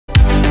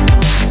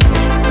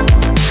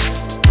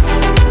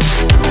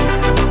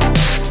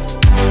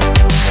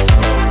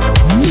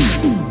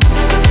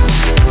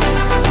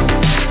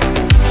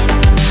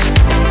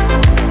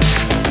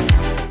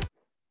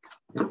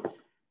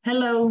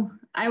Hello,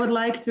 I would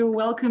like to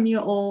welcome you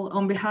all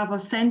on behalf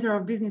of Center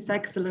of Business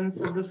Excellence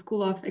of the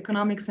School of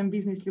Economics and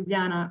Business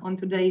Ljubljana on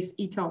today's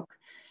ETALK.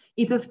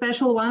 It's a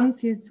special one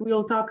since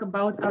we'll talk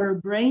about our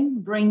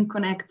brain. Brain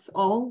connects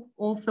all,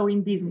 also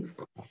in business.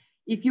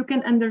 If you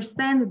can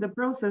understand the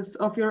process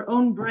of your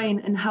own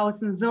brain and how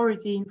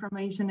sensority,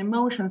 information,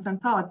 emotions,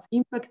 and thoughts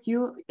impact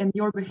you and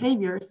your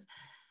behaviors,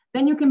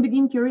 then you can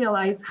begin to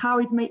realize how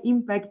it may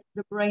impact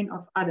the brain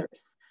of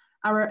others,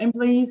 our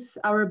employees,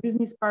 our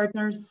business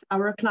partners,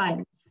 our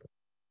clients.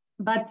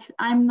 But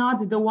I'm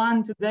not the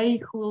one today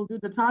who will do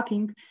the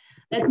talking.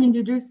 Let me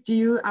introduce to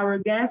you our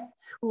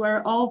guests who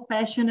are all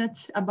passionate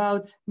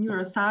about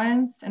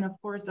neuroscience and of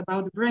course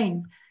about the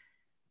brain.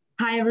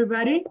 Hi,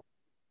 everybody.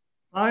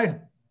 Hi.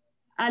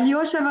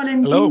 Aljoša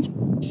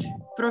Valentinčič,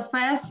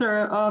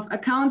 professor of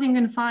accounting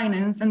and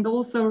finance and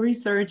also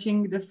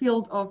researching the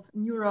field of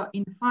neuro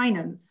in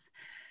finance.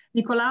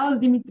 Nikolaos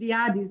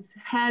Dimitriadis,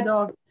 head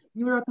of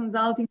Neuro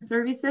Consulting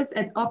Services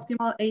at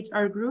Optimal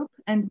HR Group,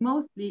 and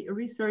mostly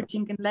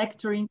researching and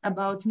lecturing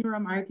about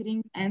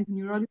neuromarketing and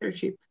neuro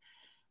leadership.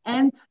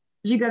 And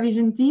Žiga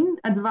Vižintin,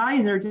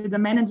 advisor to the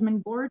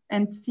management board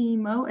and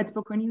CMO at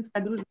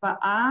Pokojninska,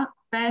 družba,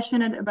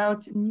 passionate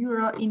about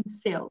neuro in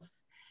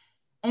sales.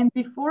 And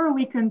before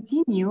we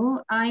continue,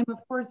 I'm of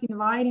course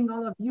inviting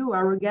all of you,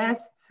 our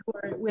guests who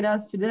are with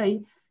us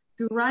today,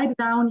 to write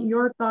down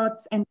your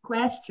thoughts and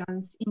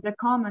questions in the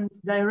comments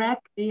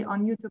directly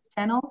on YouTube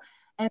channel,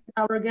 and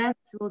our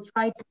guests will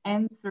try to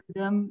answer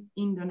them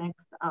in the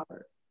next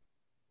hour.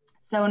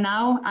 So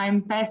now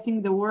I'm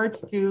passing the word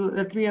to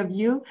the three of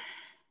you.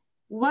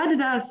 What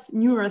does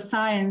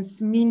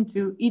neuroscience mean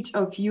to each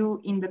of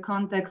you in the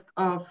context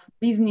of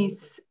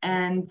business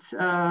and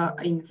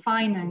in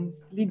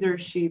finance,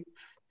 leadership,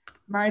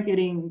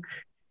 marketing,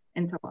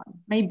 and so on?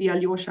 Maybe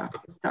Aljoša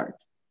to start.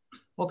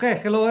 Okay,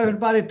 hello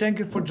everybody, thank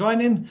you for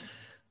joining.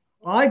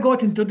 I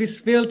got into this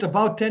field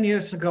about 10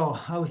 years ago.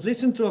 I was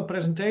listening to a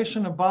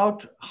presentation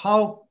about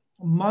how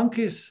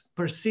monkeys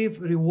perceive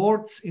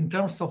rewards in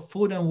terms of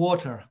food and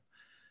water.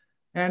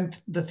 And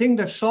the thing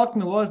that shocked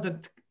me was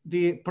that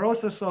the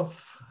process of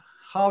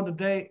how do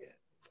they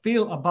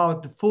feel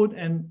about the food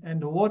and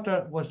the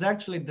water was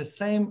actually the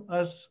same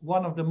as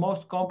one of the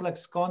most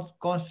complex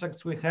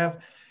constructs we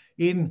have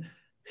in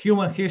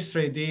human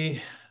history, the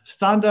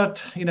standard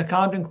in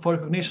accounting for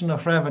recognition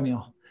of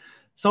revenue.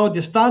 So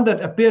the standard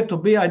appeared to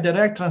be a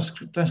direct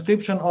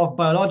transcription of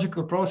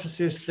biological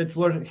processes that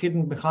were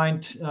hidden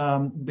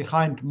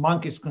behind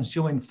monkeys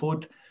consuming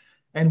food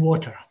and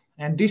water.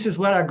 And this is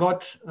where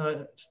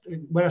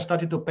I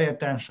started to pay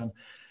attention.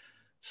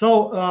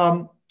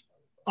 So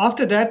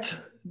after that,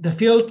 the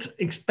field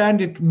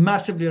expanded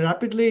massively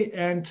rapidly,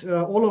 and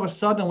all of a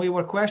sudden we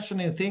were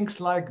questioning things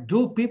like,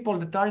 do people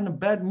that are in a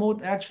bad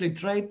mood actually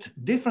trade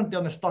differently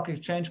on the stock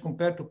exchange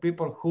compared to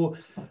people who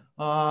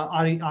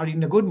are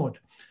in a good mood?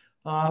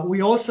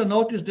 We also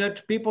noticed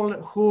that people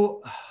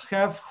who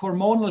have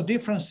hormonal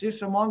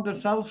differences among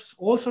themselves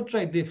also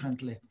trade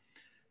differently.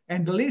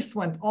 And the list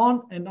went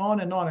on and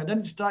on and on. And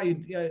then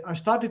I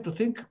started to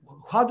think,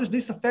 how does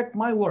this affect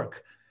my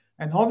work?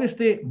 And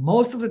obviously,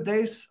 most of the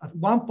days, at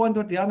one point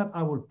or the other,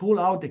 I will pull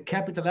out the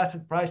capital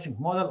asset pricing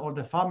model or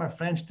the Farmer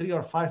French 3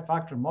 or 5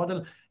 factor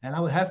model, and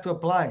I will have to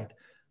apply it.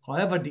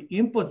 However, the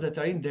inputs that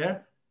are in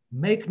there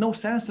make no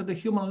sense at the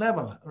human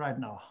level right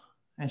now.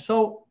 And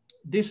so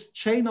this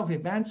chain of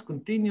events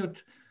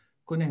continued,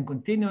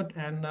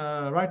 and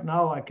right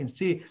now I can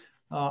see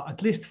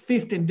at least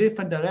 15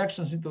 different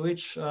directions into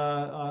which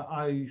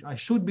I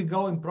should be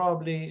going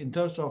probably in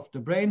terms of the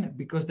brain,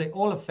 because they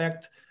all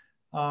affect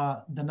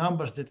the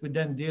numbers that we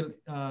then deal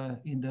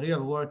in the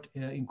real world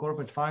in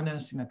corporate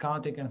finance, in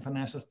accounting and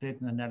financial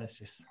statement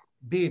analysis,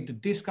 be it the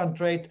discount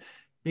rate,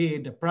 be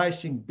it the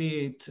pricing,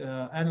 be it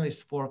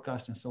analyst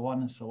forecast, and so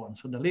on and so on.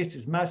 So the list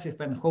is massive,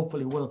 and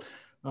hopefully we'll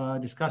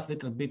discuss a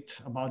little bit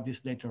about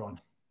this later on.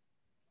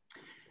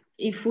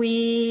 If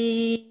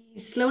we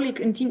slowly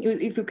continue,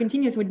 if we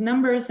continue with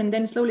numbers and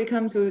then slowly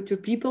come to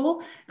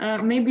people,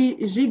 maybe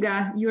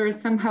Žiga, you're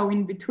somehow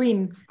in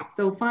between.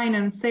 So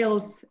finance,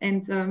 sales,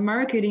 and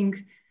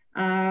marketing.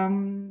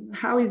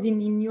 How is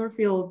in your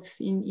field,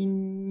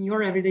 in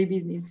your everyday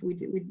business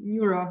with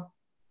neuro?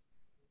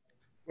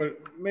 Well,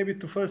 maybe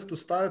to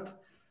start,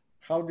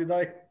 how did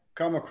I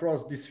come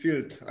across this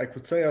field? I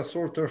could say I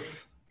sort of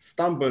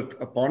stumbled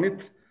upon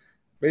it.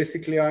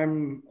 Basically,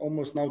 I'm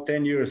almost now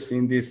 10 years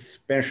in this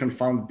pension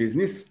fund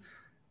business,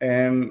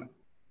 and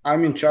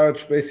I'm in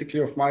charge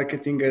basically of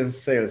marketing and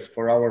sales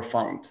for our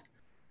fund.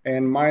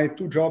 And my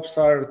two jobs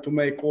are to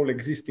make all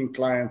existing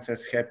clients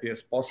as happy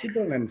as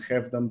possible and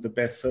have them the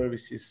best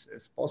services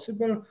as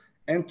possible,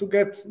 and to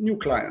get new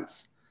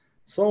clients.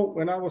 So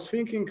when I was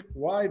thinking,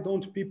 why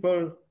don't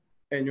people,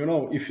 and you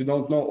know, if you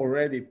don't know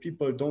already,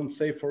 people don't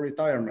save for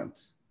retirement.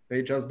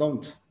 They just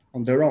don't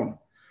on their own.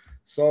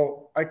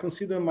 So I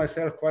consider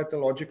myself quite a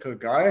logical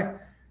guy,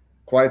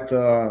 quite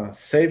a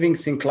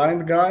savings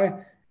inclined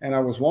guy. And I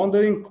was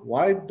wondering,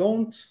 why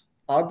don't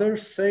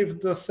others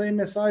save the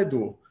same as I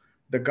do?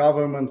 The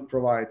government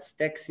provides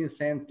tax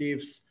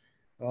incentives,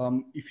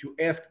 If you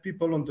ask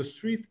people on the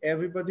street,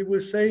 everybody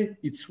will say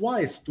it's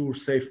wise to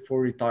save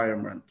for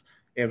retirement.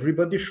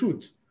 Everybody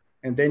should.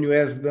 And then you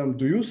ask them,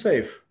 do you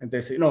save? And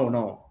they say,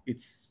 no,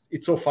 it's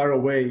so far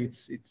away.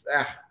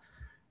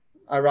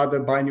 I rather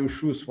buy new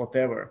shoes,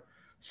 whatever.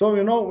 So,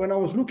 when I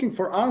was looking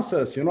for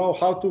answers,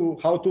 how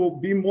to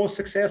be more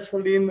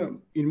successful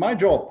in my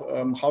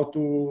job, how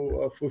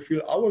to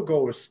fulfill our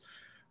goals,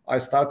 I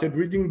started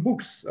reading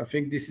books. I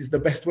think this is the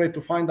best way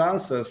to find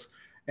answers.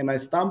 And I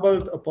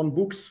stumbled upon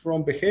books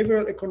from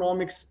behavioral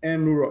economics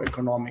and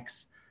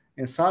neuroeconomics.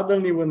 And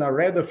suddenly when I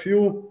read a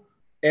few,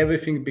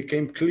 everything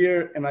became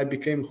clear and I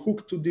became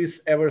hooked to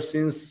this ever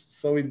since.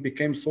 So it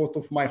became sort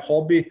of my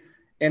hobby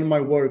and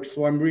my work.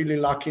 So I'm really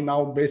lucky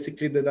now,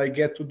 basically, that I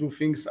get to do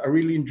things I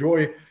really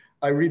enjoy.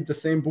 I read the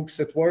same books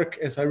at work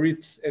as I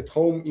read at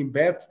home in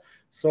bed.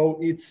 So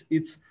it's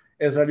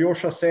as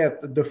Aljoša said,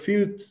 the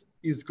field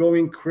is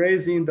going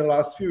crazy in the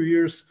last few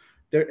years.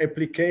 There are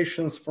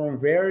applications from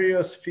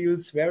various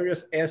fields,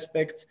 various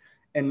aspects.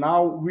 And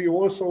now we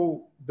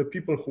also, the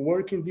people who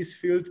work in this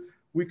field,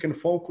 we can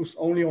focus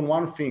only on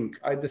one thing.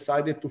 I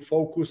decided to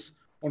focus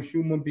on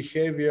human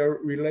behavior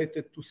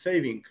related to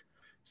saving.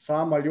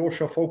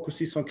 Aljoša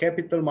focuses on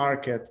capital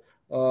market.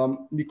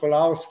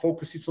 Nikolaos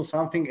focuses on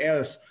something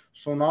else.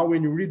 So now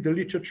when you read the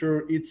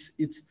literature,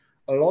 it's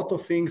a lot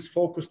of things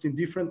focused in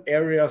different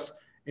areas.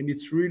 And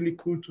it's really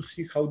cool to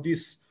see how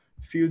this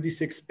field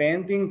is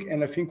expanding.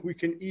 And I think we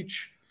can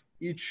each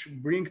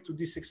bring to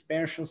this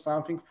expansion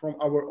something from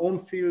our own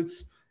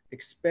fields,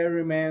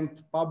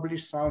 experiment,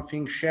 publish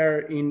something,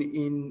 share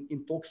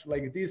in talks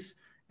like this,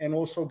 and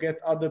also get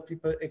other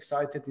people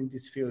excited in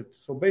this field.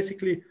 So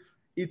basically,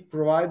 it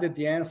provided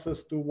the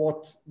answers to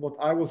what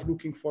I was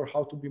looking for,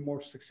 how to be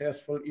more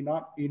successful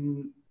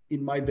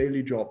in my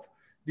daily job.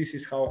 This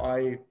is how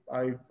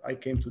I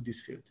came to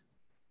this field.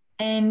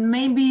 And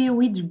maybe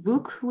which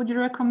book would you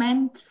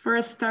recommend for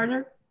a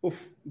starter?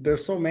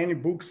 There's so many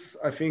books.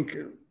 I think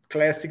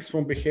classics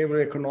from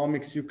behavioral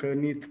economics, you can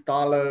read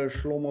Thaler,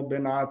 Shlomo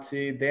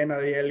Benazzi, Dan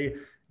Ariely,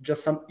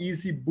 just some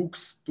easy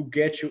books to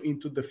get you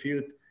into the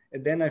field.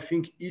 And then I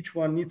think each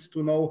one needs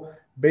to know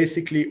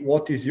basically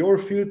what is your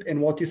field and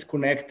what is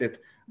connected.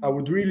 I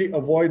would really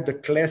avoid the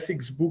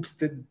classics books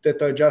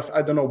that are just,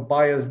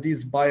 bias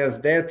this, bias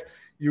that.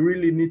 You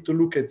really need to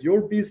look at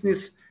your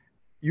business.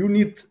 You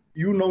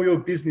know your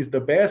business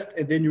the best,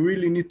 and then you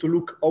really need to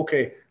look,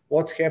 okay,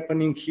 what's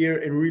happening here,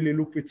 and really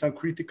look with some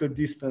critical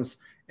distance,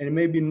 and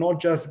maybe not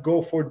just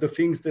go for the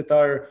things that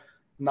are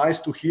nice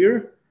to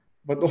hear,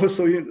 but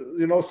also,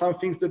 some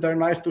things that are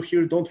nice to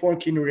hear don't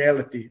work in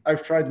reality.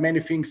 I've tried many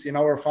things in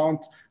our fund,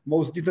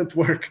 most didn't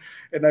work,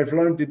 and I've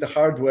learned it the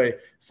hard way.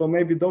 So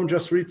maybe don't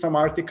just read some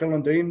article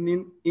on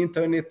the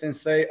internet and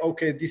say,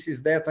 okay, this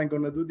is that, I'm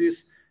gonna do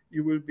this.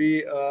 You will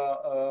be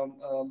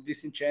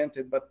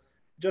disenchanted. But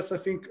just, I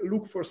think,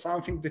 look for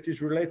something that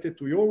is related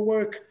to your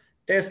work,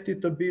 test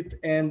it a bit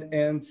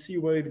and see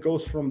where it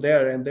goes from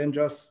there. And then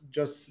just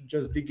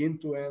dig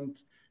into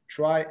and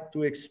try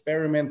to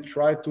experiment,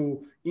 try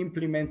to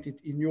implement it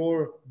in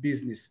your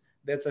business.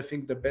 That's, I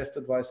think, the best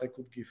advice I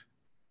could give.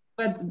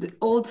 But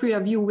all three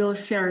of you will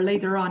share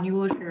later on, you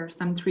will share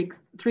some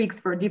tricks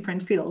for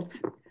different fields.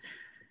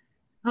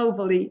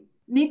 Hopefully.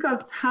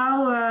 Nikos,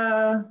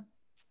 how,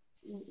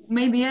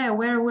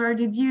 where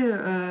did you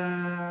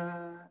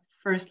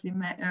firstly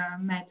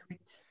met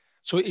with?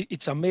 So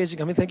it's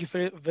amazing. I mean, thank you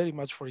very, very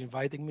much for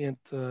inviting me. And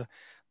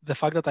the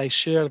fact that I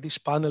share this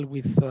panel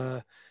with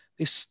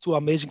these two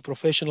amazing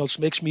professionals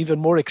makes me even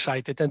more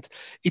excited. And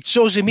it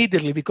shows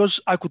immediately because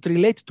I could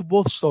relate to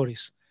both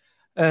stories.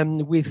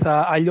 With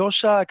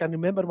Aljoša, I can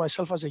remember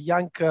myself as a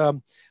young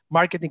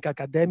marketing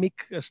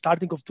academic,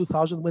 starting of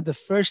 2000, when the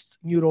first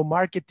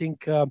neuromarketing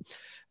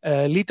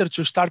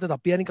literature started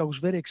appearing. I was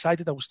very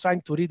excited. I was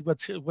trying to read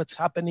what's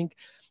happening.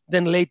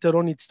 Then later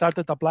on, it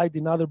started applied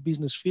in other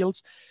business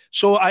fields.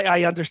 So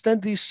I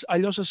understand this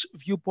Aljoša's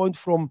viewpoint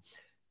from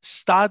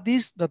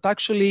studies that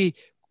actually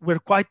were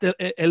quite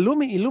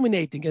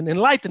illuminating and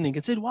enlightening,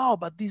 and said, wow,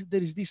 but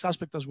there is this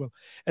aspect as well.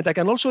 And I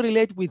can also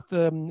relate with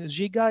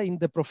Žiga in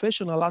the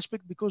professional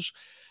aspect, because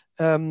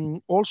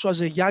also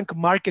as a young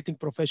marketing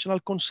professional,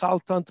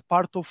 consultant,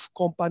 part of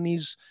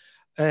companies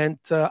and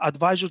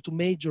advisor to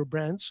major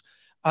brands,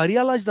 I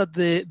realized that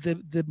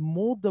the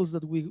models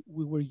that we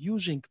were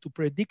using to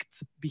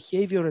predict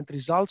behavior and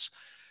results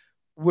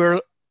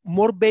were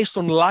more based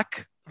on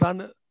luck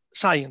than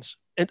science.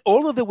 And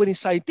although they were in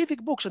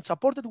scientific books and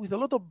supported with a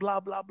lot of blah,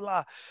 blah,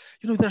 blah,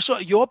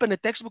 you open a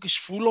textbook, is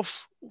full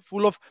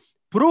of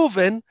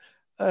proven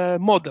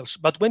models.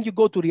 But when you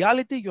go to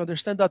reality, you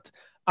understand that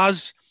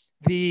as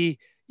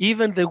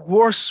even the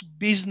worst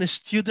business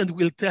student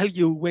will tell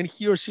you when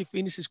he or she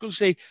finishes school,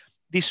 say,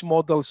 these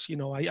models,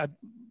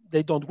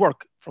 they don't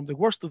work. From the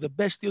worst to the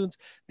best students,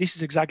 this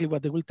is exactly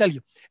what they will tell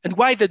you. And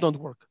why they don't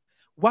work?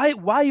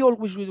 Why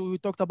always we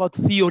talked about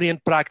theory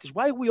and practice?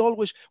 Why we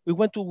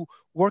went to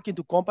work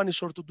into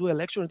companies or to do a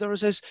lecture and everyone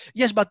says,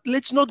 yes, but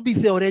let's not be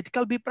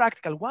theoretical, be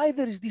practical. Why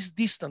there is this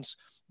distance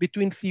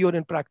between theory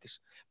and practice?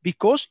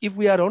 Because if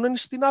we are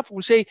honest enough,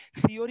 we'll say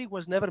theory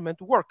was never meant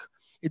to work.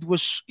 It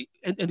was,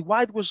 and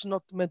why it was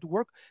not meant to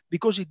work?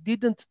 Because it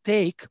didn't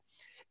take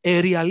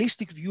a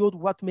realistic view of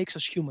what makes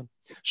us human.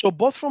 So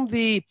both from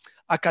the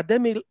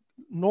academic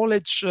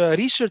knowledge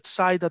research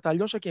side that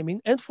Aljoša came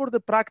in, and for the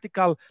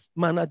practical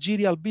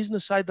managerial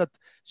business side that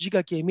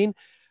Žiga came in,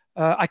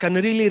 I can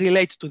really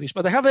relate to this.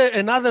 But I have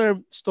another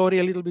story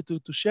a little bit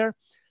to share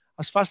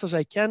as fast as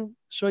I can.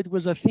 So it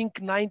was, I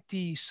think,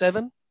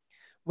 97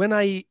 when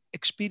I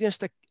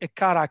experienced a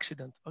car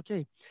accident.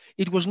 Okay,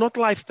 it was not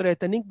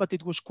life-threatening, but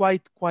it was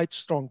quite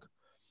strong.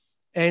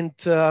 And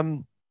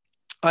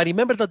I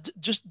remember that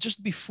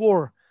just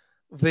before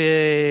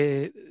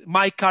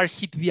my car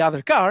hit the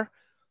other car,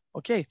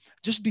 okay,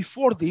 just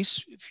before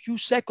this few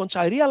seconds,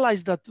 I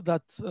realized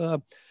that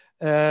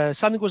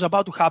something was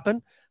about to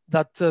happen,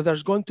 that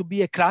there's going to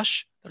be a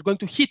crash, they're going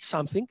to hit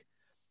something,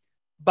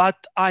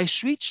 but I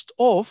switched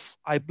off,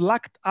 I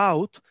blacked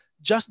out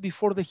just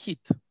before the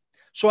hit.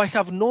 So I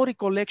have no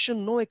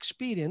recollection, no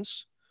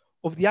experience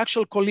of the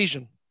actual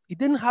collision. It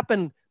didn't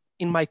happen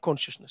in my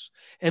consciousness.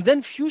 And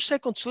then few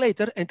seconds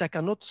later, and I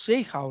cannot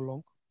say how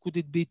long, could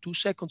it be 2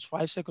 seconds,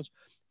 5 seconds,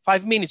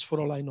 5 minutes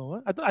for all I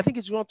know. I think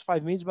it's not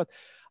 5 minutes, but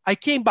I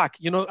came back,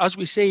 you know, as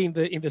we say in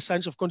the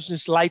science of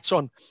consciousness, lights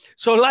on.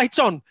 So lights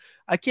on,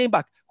 I came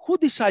back. Who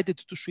decided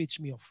to switch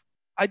me off?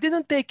 I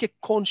didn't take a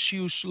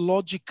conscious,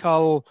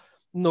 logical,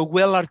 you know,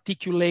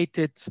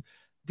 well-articulated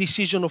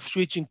decision of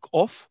switching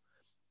off.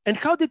 And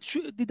how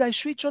did I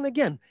switch on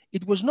again?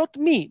 It was not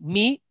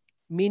me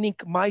meaning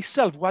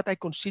myself, what I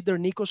consider,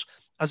 Nikos,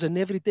 as an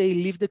everyday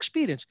lived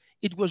experience.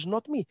 It was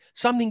not me.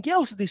 Something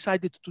else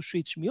decided to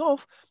switch me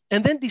off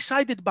and then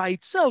decided by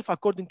itself,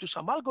 according to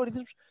some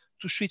algorithms,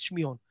 to switch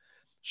me on.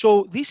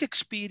 So this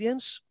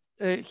experience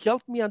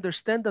helped me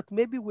understand that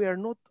maybe we are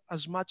not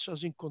as much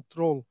as in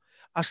control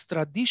as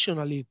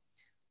traditionally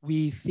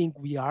we think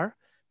we are.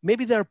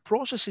 Maybe there are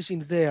processes in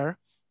there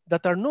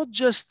that are not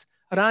just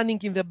running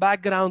in the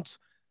background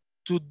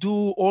to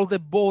do all the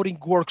boring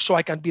work so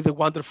I can be the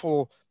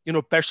wonderful, you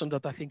know, person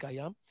that I think I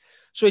am.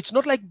 So it's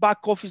not like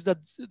back office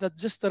that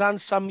just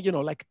runs some, you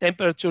know, like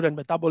temperature and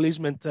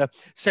metabolism and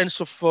sense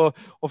of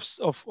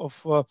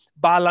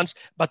balance,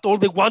 but all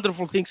the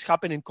wonderful things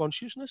happen in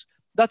consciousness.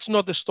 That's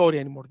not the story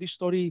anymore. This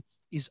story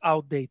is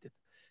outdated.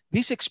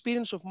 This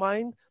experience of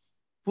mine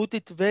put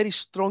it very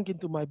strong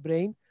into my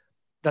brain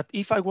that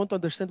if I want to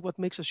understand what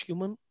makes us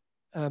human,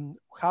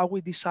 how we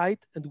decide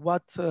and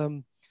what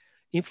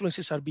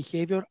influences our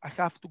behavior, I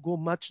have to go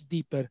much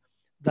deeper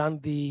than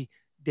the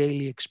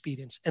daily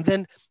experience. And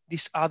then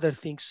these other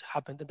things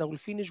happened. And I will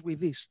finish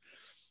with this.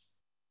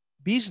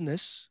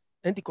 Business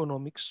and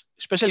economics,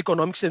 especially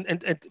economics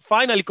and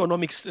final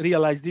economics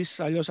realized this,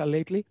 Aljoša,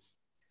 lately.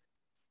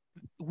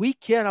 We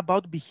care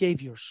about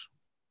behaviors.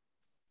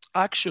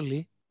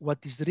 Actually, what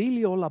is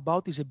really all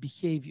about is a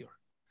behavior.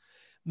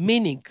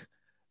 Meaning,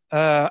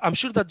 I'm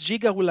sure that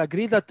Žiga will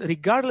agree that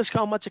regardless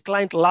how much a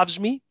client loves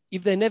me,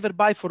 if they never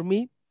buy for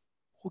me,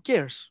 who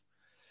cares?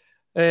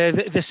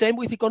 The same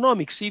with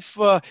economics. If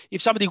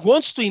somebody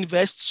wants to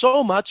invest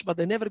so much, but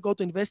they never go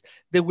to invest,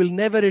 they will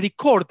never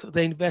record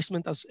the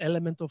investment as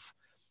element of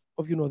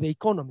you know, the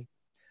economy.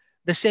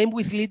 The same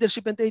with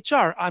leadership and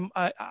HR.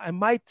 I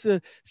might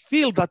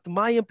feel that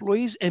my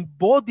employees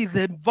embody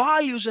the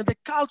values and the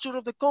culture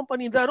of the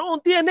company in their own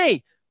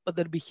DNA, but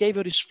their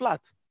behavior is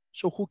flat.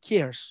 So who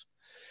cares?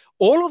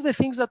 All of the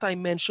things that I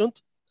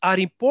mentioned are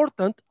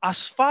important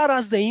as far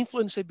as they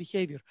influence a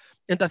behavior.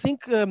 And I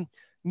think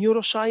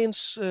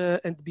neuroscience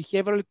and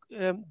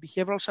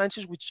behavioral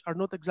sciences, which are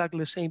not exactly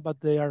the same, but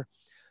they're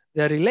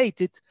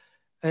related,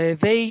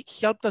 they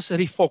helped us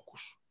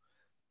refocus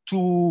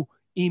to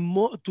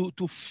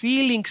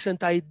feelings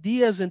and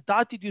ideas and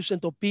attitudes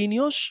and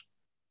opinions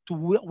to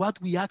what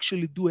we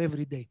actually do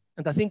every day.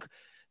 And I think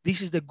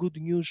this is the good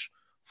news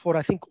for,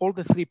 I think, all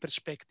the three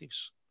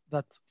perspectives,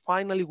 that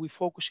finally we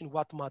focus in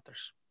what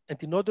matters.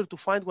 And in order to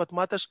find what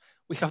matters,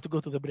 we have to go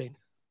to the brain.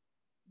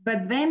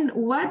 But then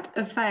what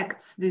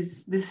affects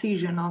this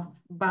decision of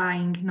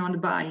buying, not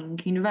buying,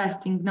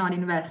 investing, not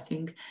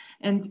investing?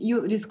 And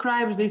you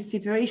described this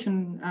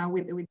situation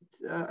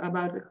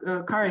about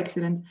a car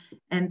accident,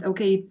 and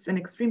okay, it's an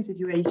extreme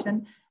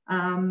situation.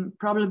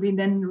 Probably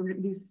then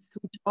this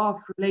switch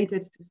off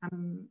related to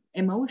some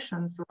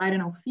emotions, or I don't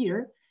know,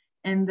 fear.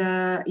 And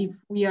if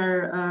we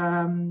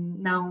are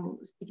now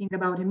speaking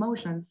about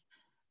emotions,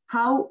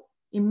 how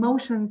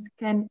emotions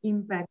can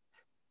impact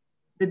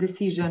the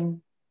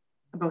decision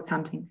about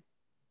something.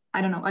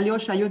 I don't know,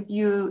 Aljoša,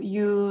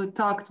 you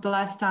talked the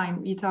last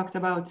time, you talked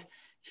about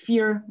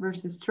fear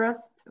versus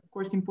trust, of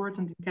course,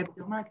 important in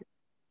capital markets.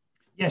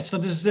 Yes, so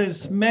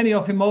there's many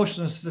of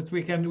emotions that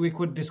we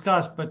could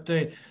discuss, but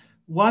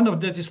one of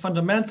that is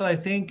fundamental, I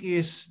think,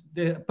 is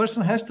the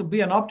person has to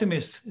be an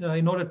optimist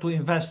in order to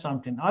invest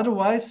something.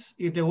 Otherwise,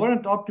 if they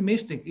weren't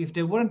optimistic, if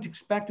they weren't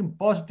expecting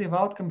positive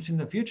outcomes in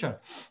the future,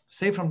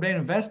 say from their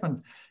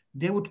investment,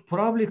 they would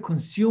probably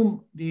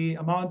consume the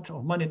amount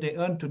of money they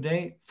earn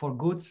today for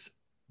goods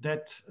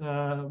that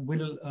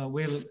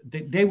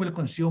they will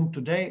consume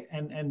today,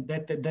 and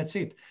that's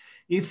it.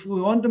 If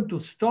we want them to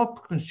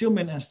stop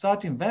consuming and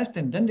start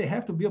investing, then they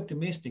have to be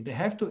optimistic. They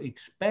have to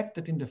expect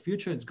that in the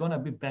future it's going to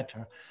be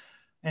better.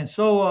 And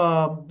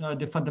so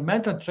the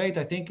fundamental trait,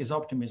 I think, is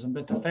optimism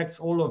that affects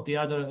all of the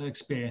other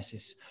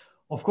experiences.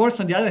 Of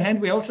course, on the other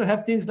hand, we also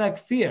have things like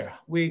fear.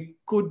 We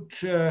could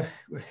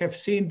have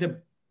seen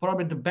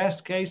probably the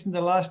best case in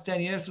the last 10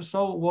 years or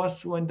so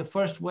was when the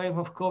first wave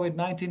of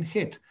COVID-19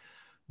 hit.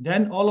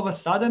 Then all of a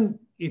sudden,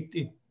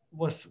 it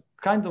was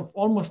kind of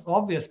almost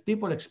obvious.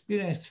 People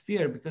experienced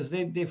fear because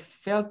they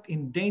felt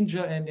in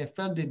danger, and they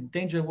felt the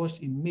danger was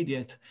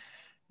immediate.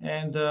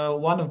 And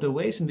one of the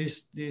ways in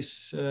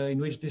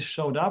which this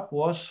showed up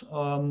was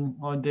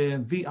on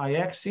the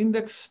VIX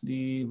index,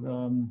 the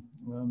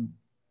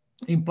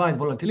implied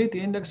volatility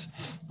index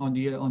on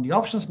the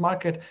options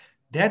market,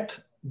 that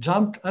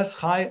jumped as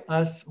high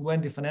as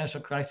when the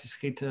financial crisis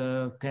hit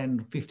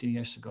 10, 15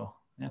 years ago.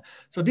 Yeah.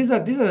 So these are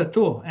the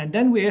two. And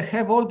then we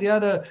have all the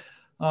other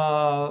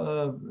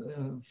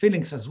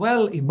feelings as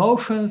well,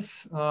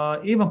 emotions,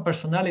 even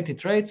personality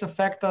traits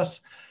affect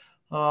us.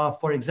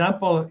 For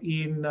example,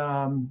 in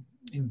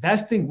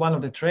investing, one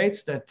of the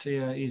traits that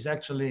is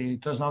actually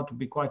turns out to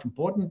be quite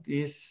important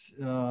is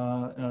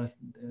the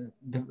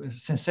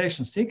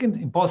sensation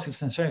seeking, impulsive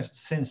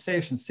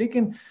sensation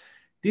seeking.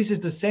 This is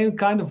the same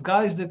kind of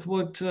guys that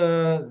would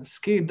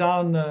ski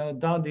down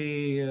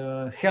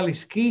the heli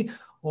ski,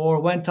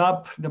 or went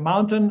up the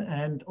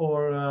mountain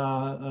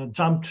or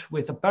jumped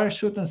with a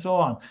parachute and so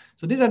on.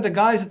 So these are the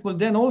guys that will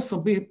then also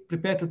be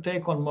prepared to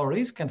take on more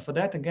risk. And for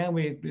that, again,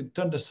 we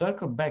turn the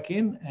circle back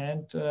in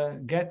and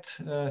get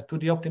to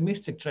the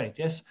optimistic trait.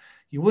 Yes,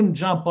 you wouldn't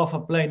jump off a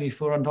plane if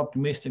you weren't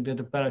optimistic that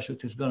the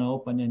parachute is going to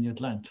open and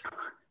you'd land.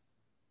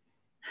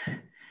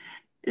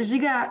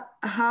 Žiga,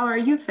 how are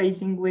you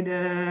facing with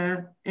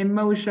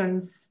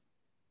emotions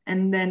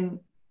and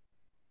then,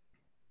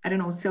 I don't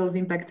know, sales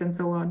impact and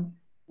so on?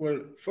 Well,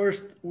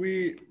 first,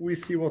 we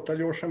see what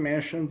Aljoša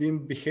mentioned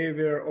in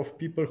behavior of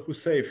people who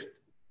saved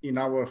in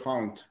our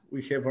fund.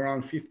 We have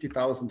around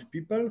 50,000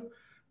 people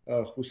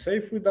who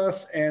save with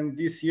us. And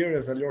this year,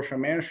 as Aljoša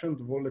mentioned,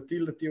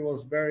 volatility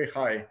was very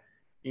high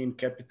in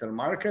capital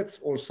markets.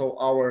 Also,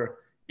 our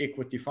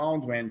equity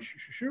fund went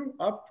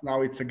up.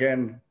 Now it's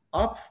again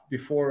up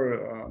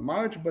before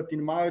March, but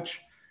in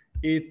March,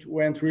 it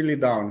went really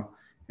down.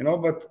 And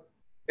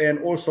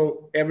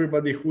also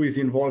everybody who is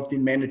involved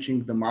in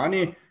managing the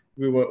money,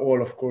 we were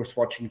all, of course,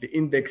 watching the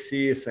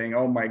indexes, saying,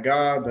 oh my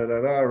God,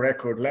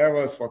 record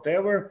levels,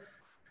 whatever.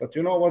 But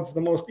you know what's the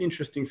most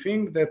interesting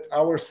thing? That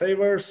our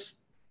savers,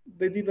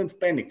 they didn't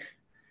panic,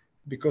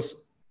 because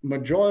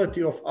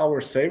majority of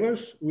our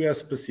savers, we are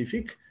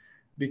specific,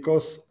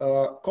 because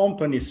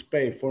companies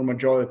pay for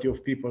majority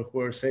of people who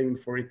are saving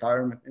for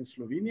retirement in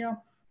Slovenia.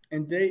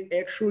 And they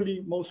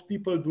actually, most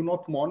people do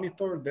not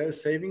monitor their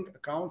saving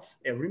accounts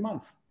every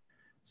month.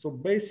 So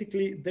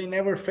basically, they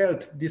never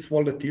felt this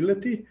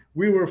volatility.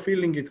 We were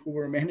feeling it who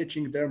were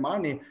managing their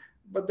money,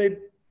 but they,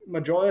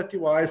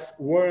 majority-wise,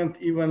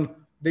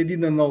 they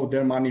didn't know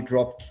their money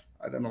dropped,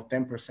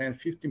 10%,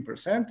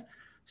 15%.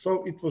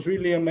 So it was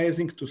really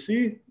amazing to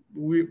see.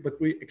 But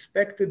we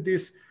expected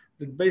this,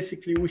 that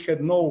basically we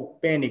had no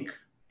panic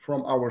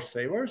from our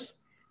savers.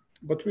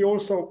 But we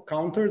also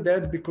countered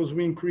that because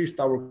we increased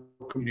our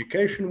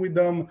communication with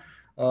them.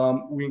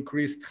 We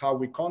increased how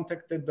we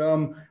contacted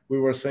them. We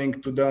were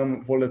saying to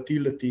them,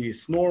 volatility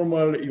is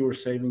normal, you are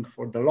saving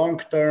for the long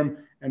term,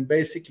 and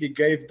basically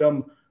gave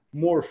them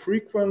more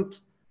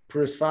frequent,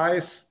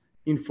 precise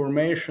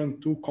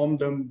information to calm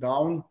them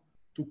down,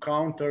 to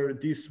counter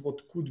this,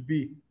 what could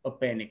be a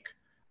panic.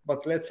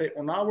 But let's say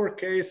on our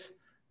case,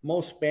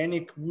 most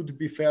panic would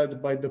be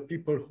felt by the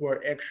people who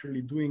are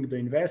actually doing the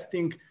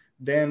investing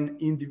than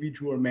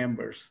individual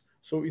members.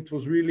 So it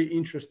was really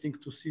interesting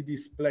to see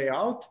this play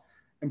out.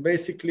 And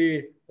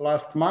basically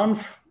last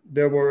month,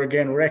 there were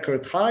again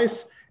record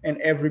highs, and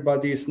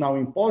everybody is now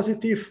in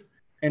positive.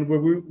 And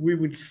we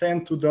will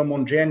send to them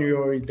on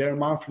January their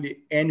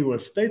monthly annual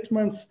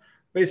statements.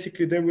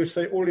 Basically, they will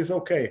say all is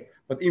okay.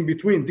 But in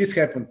between, this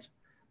happened.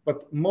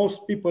 But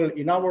most people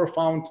in our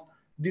fund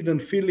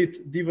didn't feel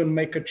it, didn't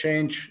make a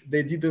change.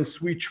 They didn't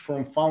switch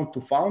from fund to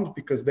fund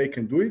because they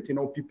can do it.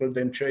 People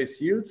then chase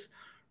yields,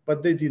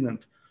 but they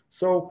didn't.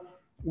 So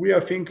we, I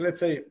think, let's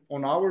say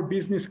on our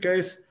business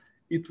case,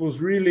 it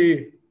was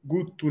really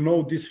good to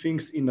know these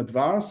things in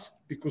advance,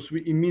 because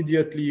we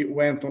immediately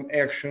went on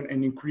action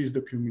and increased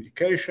the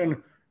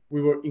communication.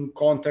 We were in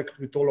contact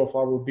with all of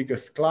our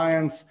biggest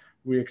clients.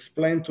 We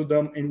explained to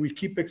them, and we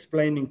keep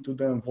explaining to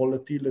them,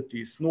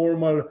 volatility is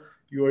normal.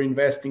 You are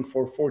investing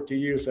for 40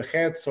 years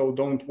ahead, so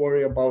don't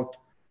worry about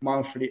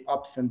monthly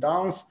ups and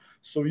downs.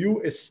 So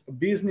you as a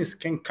business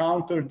can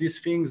counter these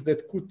things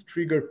that could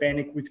trigger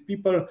panic with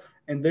people,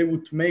 and they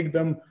would make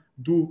them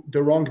do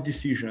the wrong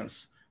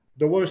decisions.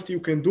 The worst you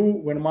can do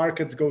when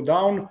markets go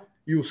down,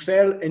 you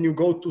sell and you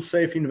go to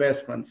safe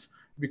investments,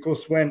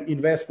 because when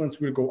investments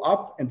will go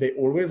up, and they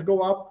always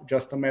go up,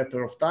 just a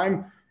matter of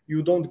time,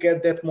 you don't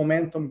get that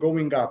momentum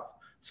going up.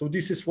 So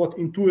this is what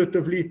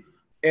intuitively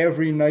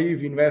every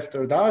naive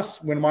investor does.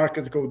 When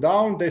markets go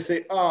down, they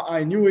say,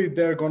 I knew it,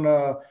 they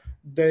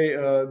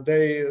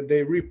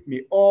rip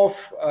me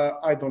off,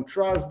 I don't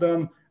trust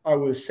them, I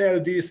will sell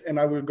this and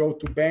I will go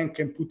to bank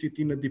and put it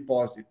in a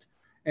deposit.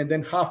 And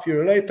then half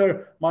year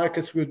later,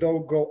 markets will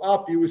go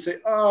up. You will say,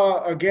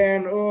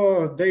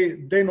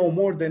 they know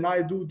more than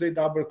I do, they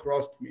double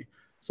crossed me.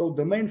 So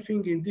the main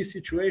thing in these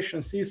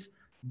situations is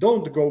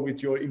don't go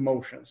with your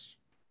emotions.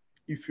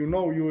 If you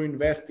know you're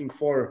investing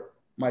for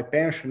my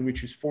pension,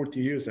 which is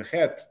 40 years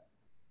ahead,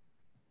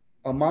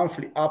 a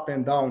monthly up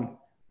and down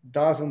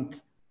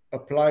doesn't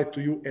apply to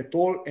you at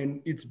all,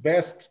 and it's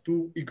best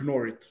to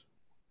ignore it.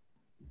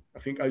 I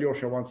think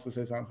Aljoša wants to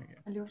say something.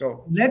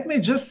 So let me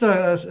just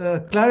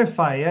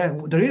clarify. Yeah,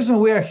 the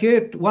reason we are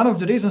here, one of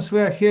the reasons we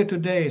are here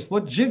today is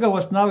what Žiga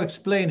was now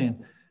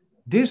explaining.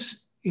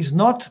 This is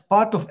not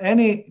part of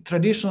any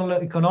traditional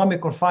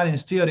economic or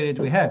finance theory that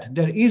we had.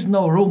 There is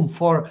no room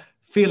for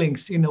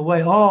feelings in a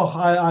way.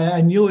 I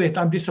knew it,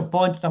 I'm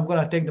disappointed, I'm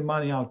going to take the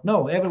money out.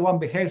 No, everyone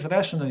behaves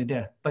rationally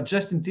there, but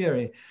just in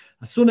theory.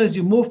 As soon as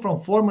you move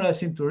from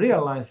formulas into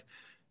real life,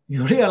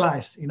 you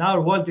realize in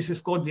our world, this is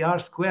called the R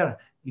square.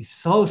 Is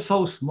so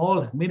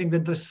small, meaning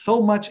that there's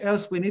so much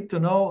else we need to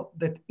know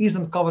that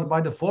isn't covered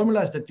by the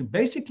formulas, that you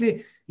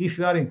basically, if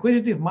you are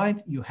inquisitive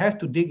mind, you have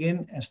to dig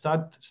in and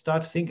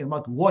start thinking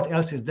about what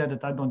else is there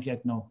that I don't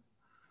yet know.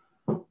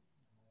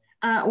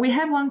 We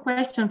have one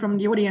question from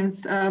the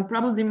audience,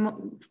 probably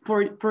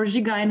for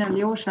Žiga and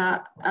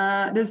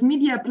Aljoša. Does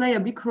media play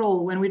a big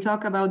role when we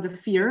talk about the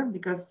fear,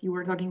 because you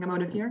were talking about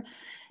the fear,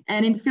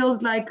 and it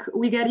feels like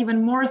we get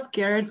even more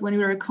scared when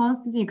we are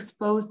constantly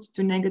exposed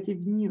to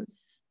negative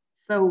news?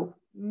 So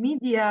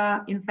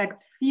media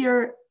infects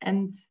fear,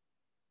 and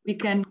we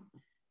can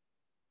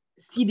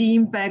see the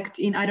impact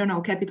in, I don't know,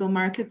 capital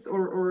markets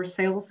or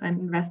sales and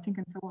investing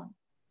and so on.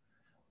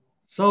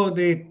 So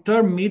the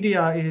term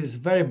media is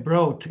very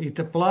broad. It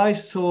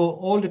applies to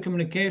all the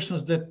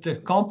communications that the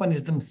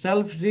companies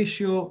themselves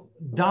issue,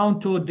 down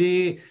to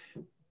the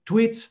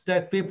tweets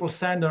that people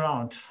send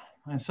around.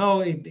 And so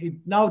it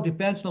now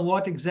depends on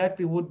what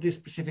exactly would this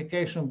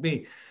specification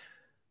be.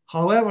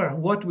 However,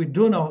 what we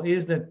do know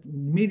is that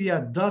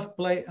media does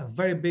play a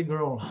very big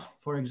role.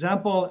 For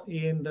example,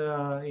 in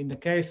the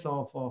case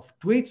of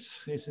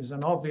tweets, this is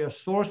an obvious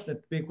source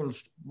that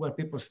where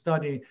people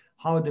study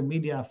how the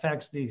media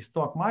affects the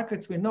stock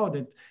markets. We know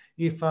that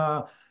if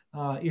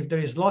there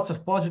is lots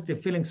of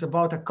positive feelings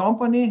about a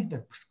company,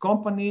 the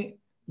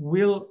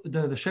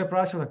share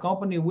price of the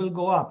company will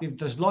go up. If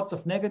there's lots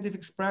of negative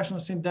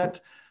expressions in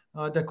that,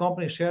 the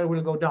company share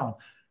will go down.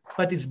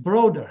 But it's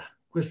broader.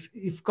 Because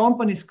if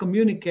companies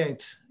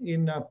communicate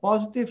in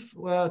positive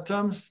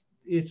terms,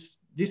 this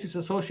is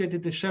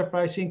associated with share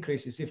price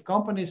increases. If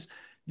companies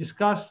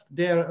discuss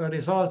their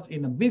results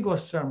in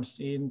ambiguous terms,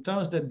 in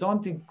terms that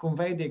don't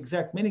convey the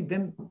exact meaning,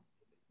 then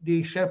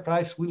the share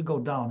price will go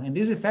down. And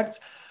these effects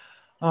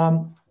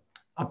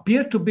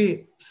appear to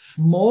be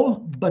small,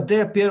 but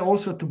they appear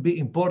also to be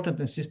important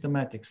and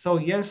systematic. So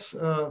yes,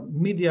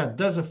 media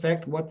does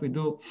affect what we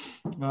do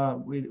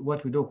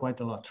quite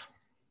a lot.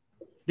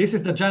 This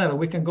is the general.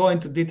 We can go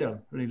into detail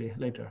really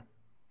later.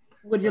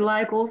 Would you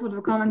like also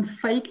to comment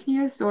fake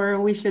news, or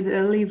we should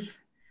leave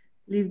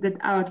that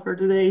out for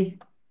today?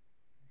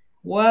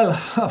 Well,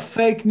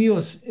 fake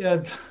news.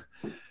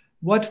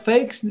 What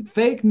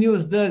fake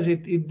news does,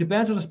 it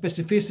depends on the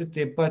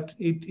specificity, but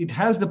it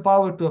has the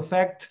power to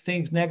affect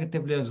things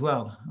negatively as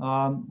well.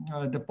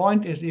 The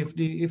point is, if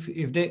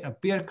they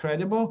appear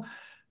credible,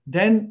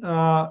 then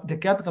the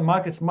capital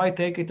markets might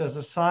take it as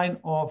a sign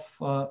of,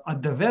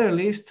 at the very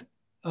least,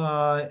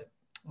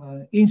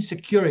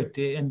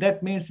 insecurity, and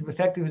that means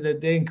effectively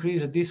that they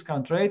increase the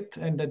discount rate,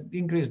 and that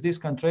increased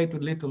discount rate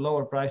would lead to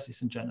lower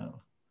prices in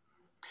general.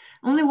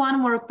 Only one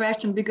more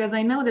question, because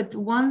I know that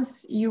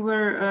once you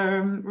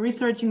were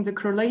researching the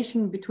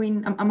correlation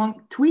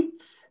among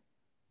tweets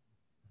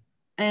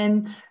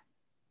and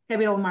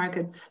capital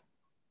markets.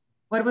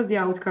 What was the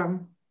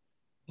outcome?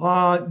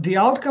 The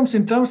outcomes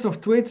in terms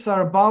of tweets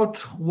are about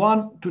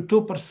 1 to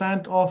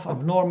 2% of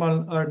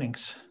abnormal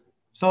earnings.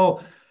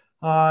 So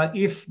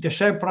if the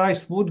share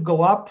price would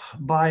go up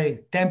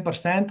by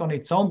 10% on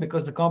its own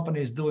because the company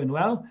is doing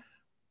well,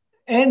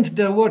 and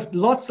there were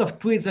lots of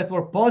tweets that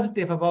were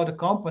positive about the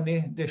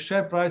company, the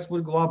share price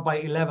will go up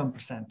by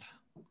 11%.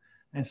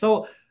 And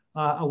so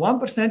a 1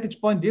 percentage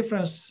point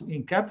difference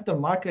in capital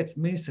markets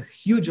means a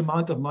huge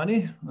amount of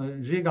money.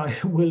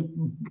 Žiga will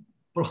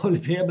probably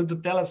be able to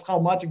tell us how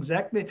much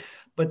exactly,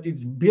 but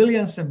it's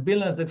billions and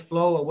billions that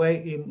flow away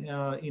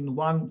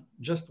in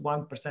just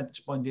 1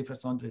 percentage point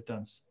difference on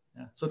returns.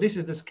 Yeah. So this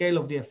is the scale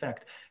of the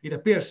effect. It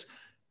appears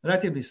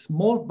relatively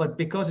small, but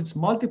because it's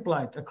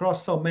multiplied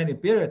across so many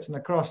periods and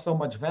across so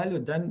much value,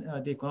 then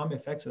the economic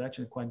effects are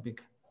actually quite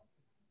big.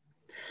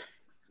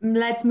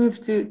 Let's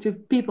move to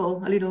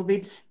people a little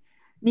bit.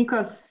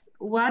 Nikos,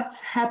 what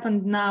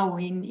happened now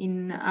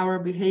in our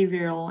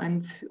behavioral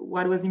and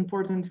what was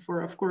important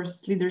for, of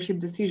course, leadership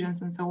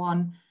decisions and so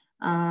on?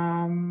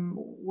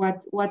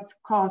 What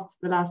caused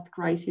the last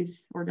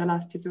crisis or the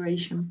last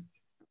situation?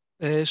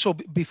 So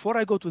before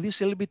I go to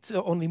this, a little bit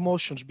on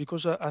emotions,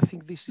 because I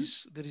think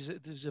there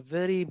is a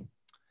very,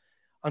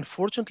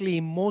 unfortunately,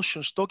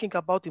 talking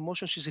about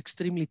emotions is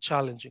extremely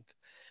challenging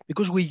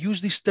because we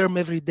use this term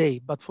every day,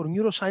 but for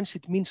neuroscience,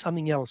 it means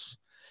something else.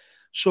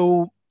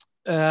 So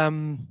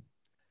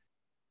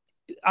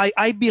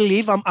I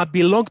believe, I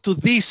belong to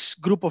this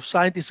group of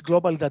scientists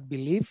globally that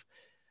believe,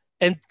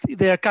 and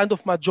they are kind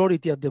of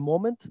majority at the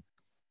moment,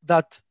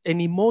 that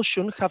an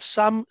emotion have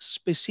some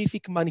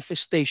specific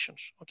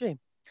manifestations, okay?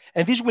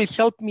 And this will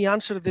help me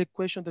answer the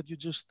question that you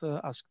just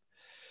asked.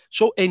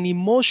 So an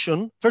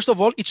emotion, first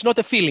of all, it's not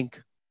a feeling.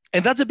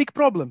 And that's a big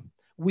problem.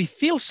 We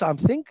feel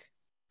something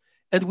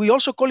and we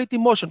also call it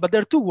emotion, but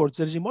there are two words.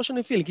 There's emotion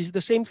and feeling. Is it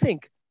the same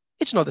thing?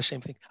 It's not the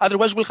same thing.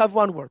 Otherwise we'll have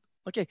one word,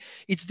 okay?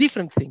 It's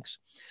different things.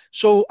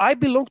 So I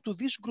belong to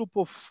this group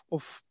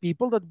of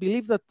people that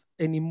believe that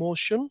an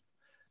emotion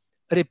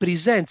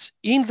represents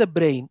in the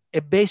brain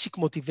a basic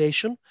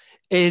motivation,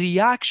 a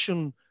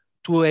reaction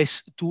to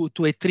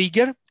a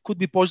trigger, could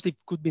be positive,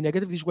 could be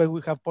negative. This is why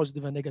we have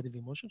positive and negative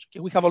emotions. Okay,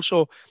 we have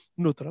also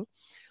neutral.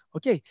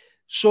 Okay,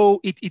 so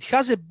it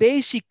has a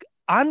basic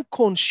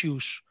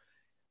unconscious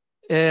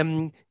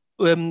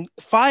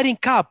firing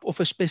up of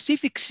a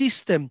specific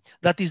system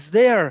that is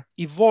there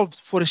evolved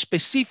for a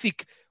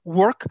specific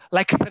work,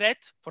 like threat,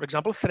 for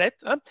example,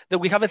 that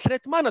we have a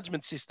threat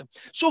management system.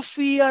 So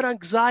fear,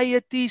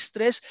 anxiety,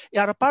 stress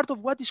are a part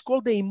of what is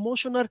called the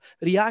emotional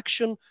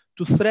reaction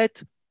to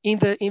threat in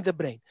the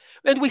brain.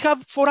 And we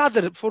have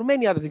for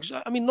many other things,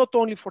 I mean, not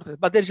only for threat,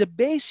 but there's a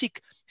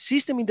basic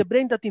system in the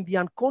brain that in the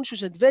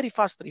unconscious and very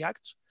fast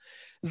reacts.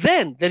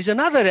 Then there's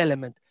another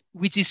element,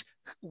 which is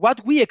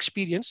what we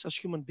experience as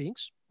human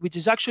beings, which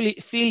is actually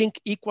feeling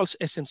equals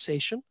a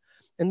sensation.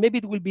 And maybe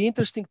it will be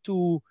interesting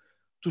to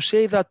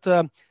say that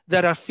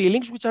there are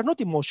feelings which are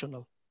not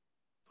emotional.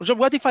 For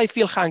example, what if I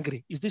feel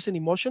hungry? Is this an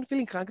emotion?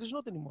 Feeling hungry is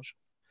not an emotion.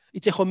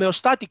 It's a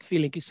homeostatic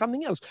feeling, it's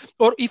something else.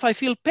 Or if I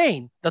feel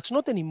pain, that's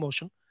not an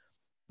emotion,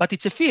 but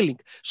it's a feeling.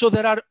 So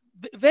there are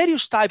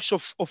various types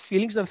of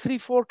feelings, and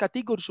 3-4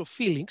 categories of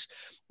feelings.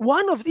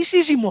 One of this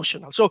is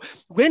emotional. So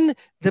when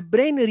the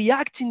brain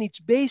reacts in its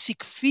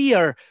basic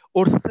fear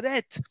or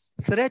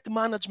threat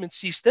management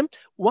system,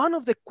 one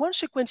of the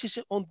consequences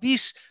on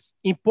this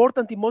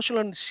important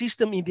emotional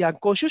system in the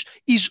unconscious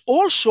is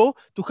also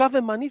to have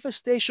a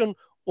manifestation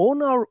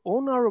on our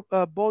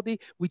body,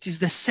 which is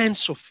the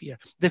sense of fear,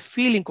 the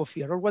feeling of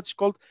fear, or what's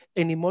called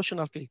an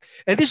emotional feeling.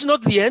 And this is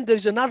not the end. There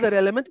is another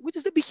element, which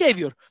is the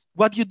behavior,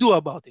 what you do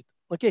about it.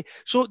 Okay,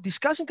 so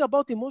discussing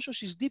about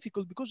emotions is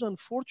difficult because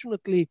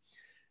unfortunately,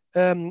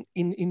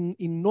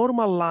 in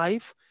normal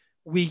life,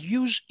 we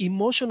use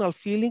emotional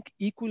feeling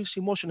equals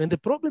emotion. And the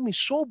problem is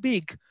so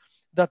big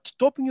that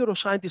top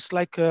neuroscientists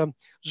like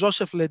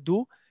Joseph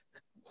Ledoux,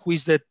 who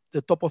is the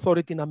top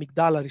authority in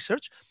amygdala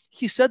research,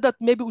 he said that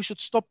maybe we should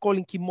stop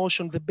calling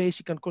emotion the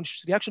basic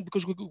unconscious reaction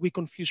because we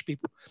confuse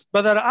people.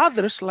 But there are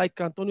others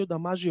like Antonio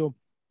Damasio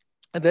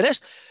and the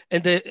rest,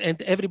 and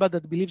everybody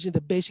that believes in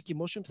the basic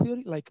emotion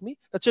theory, like me,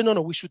 that say,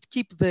 no, we should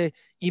keep the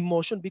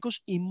emotion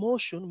because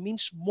emotion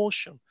means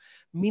motion,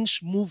 means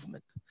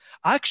movement.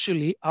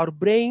 Actually, our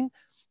brain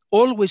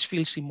always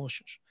feels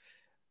emotions.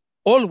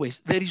 Always.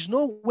 There is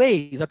no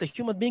way that a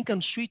human being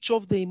can switch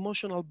off the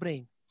emotional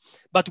brain.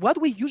 But what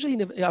we usually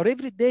in our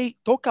everyday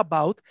talk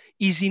about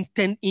is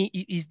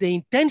the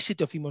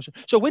intensity of emotion.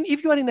 So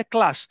if you are in a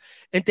class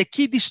and the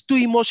kid is too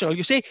emotional,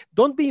 you say,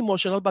 don't be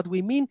emotional, but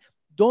we mean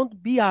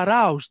don't be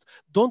aroused,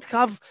 don't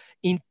have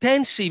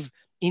intense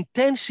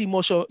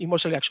emotional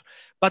reaction.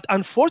 But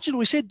unfortunately,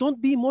 we say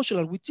don't be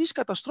emotional, which is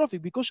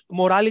catastrophic because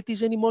morality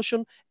is an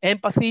emotion,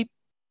 empathy,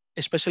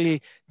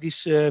 especially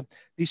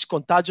this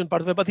contagion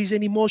part of empathy is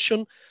an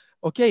emotion.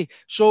 Okay,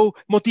 so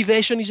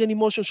motivation is an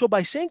emotion. So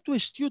by saying to a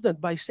student,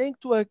 by saying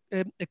to a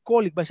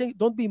colleague, by saying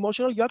don't be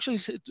emotional,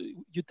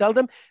 you tell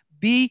them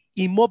be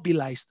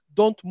immobilized,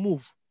 don't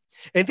move.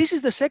 And this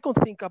is the second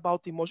thing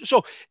about emotion.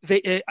 So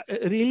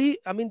really,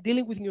 I mean,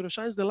 dealing with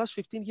neuroscience, the last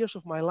 15 years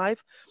of my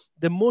life,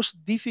 the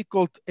most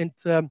difficult and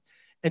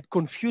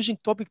confusing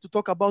topic to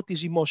talk about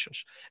is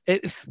emotions.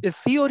 The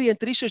theory and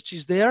research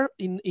is there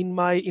in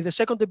the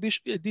second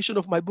edition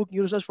of my book,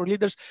 Neuroscience for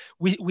Leaders.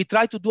 We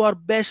try to do our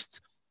best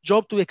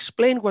job to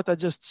explain what I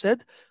just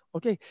said.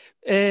 Okay,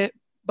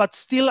 but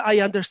still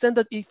I understand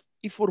that if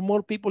for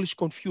more people it's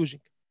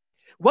confusing.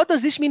 What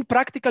does this mean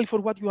practically for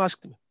what you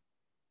asked me?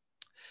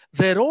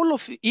 The role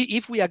of,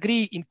 if we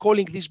agree in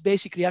calling these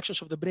basic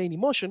reactions of the brain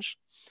emotions,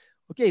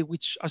 okay,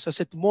 which, as I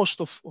said, most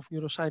of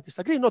neuroscientists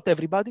agree, not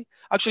everybody.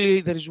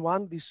 Actually, there is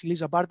one, this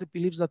Lisa Bartlett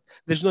believes that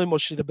there's no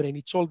emotion in the brain.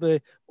 It's all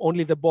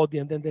only the body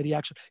and then the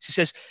reaction. She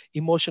says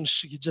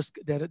emotions,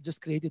 they're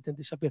just created and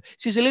disappear.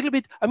 She's a little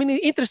bit, I mean,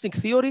 interesting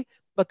theory,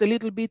 but a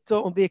little bit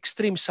on the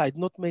extreme side,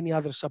 not many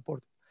others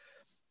support.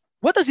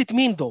 What does it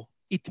mean though?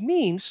 It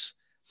means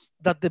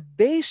that the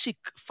basic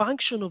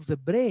function of the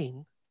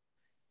brain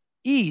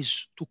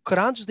is to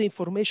crunch the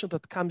information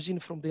that comes in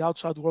from the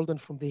outside world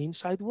and from the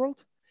inside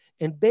world,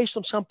 and based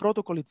on some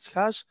protocol it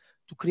has,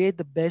 to create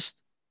the best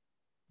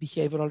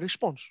behavioral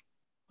response.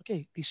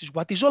 Okay, this is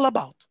what it's all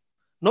about.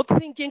 Not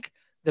thinking.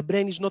 The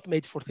brain is not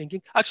made for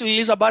thinking. Actually,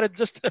 Lisa Barrett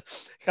just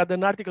had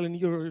an article in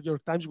New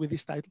York Times with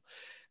this title.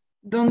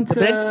 Don't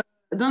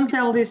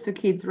tell this to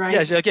kids, right?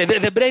 Yes, okay.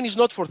 The brain is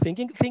not for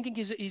thinking. Thinking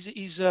is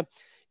a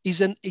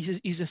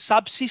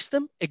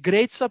subsystem, a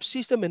great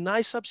subsystem, a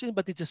nice subsystem,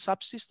 but it's a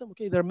subsystem.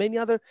 Okay, there are many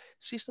other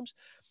systems.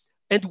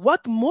 And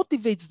what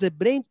motivates the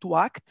brain to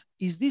act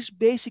is these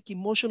basic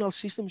emotional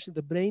systems in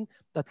the brain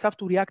that have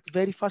to react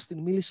very fast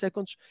in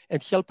milliseconds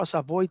and help us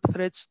avoid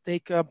threats,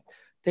 take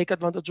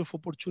advantage of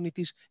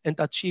opportunities, and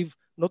achieve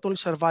not only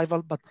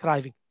survival, but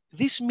thriving.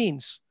 This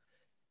means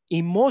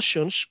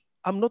emotions,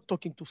 I'm not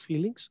talking about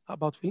feelings,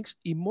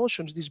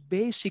 emotions, these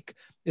basic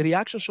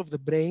reactions of the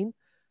brain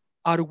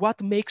are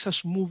what makes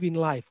us move in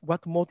life,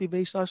 what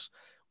motivates us,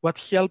 what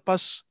helps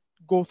us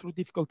go through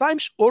difficult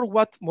times, or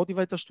what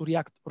motivates us to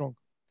react wrong.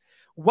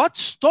 What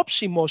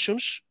stops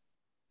emotions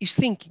is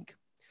thinking.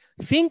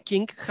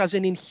 Thinking has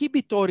an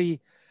inhibitory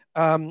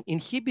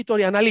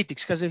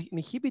analytics, has an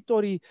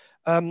inhibitory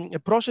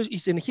process,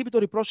 is an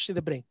inhibitory process in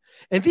the brain.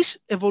 And this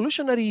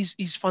evolutionary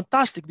is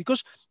fantastic,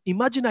 because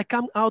imagine I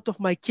come out of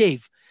my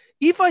cave.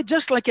 If I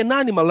just like an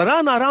animal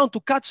run around to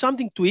catch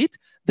something to eat,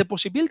 the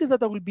possibility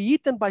that I will be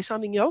eaten by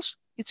something else,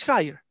 it's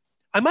higher.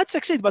 I might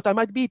succeed, but I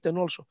might be eaten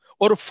also,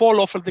 or fall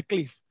off of the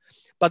cliff.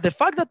 But the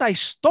fact that I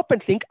stop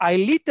and think, I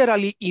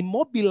literally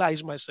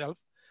immobilize myself,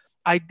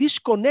 I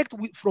disconnect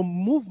from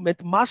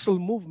movement, muscle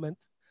movement,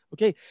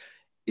 okay?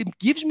 It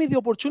gives me the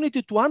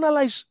opportunity to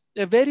analyze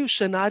various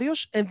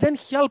scenarios and then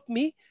help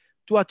me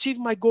to achieve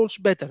my goals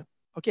better,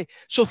 okay?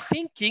 So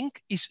thinking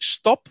is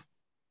stop,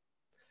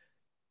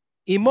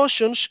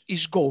 emotions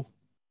is go.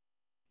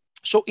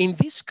 So in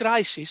this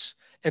crisis,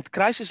 and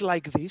crises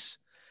like this,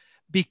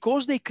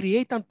 because they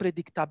create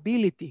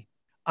unpredictability,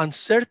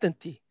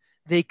 uncertainty,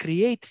 they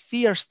create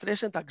fear,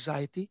 stress, and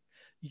anxiety.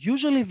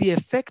 Usually the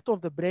effect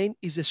of the brain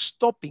is a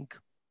stopping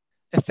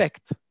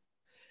effect.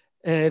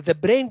 The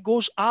brain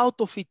goes out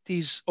of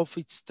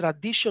its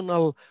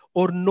traditional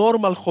or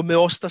normal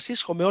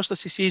homeostasis.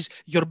 Homeostasis is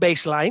your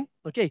baseline.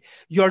 Okay,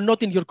 you are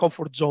not in your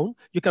comfort zone.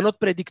 You cannot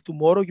predict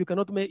tomorrow. You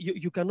cannot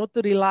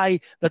rely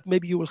that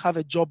maybe you will have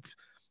a job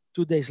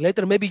 2 days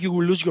later. Maybe you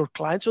will lose your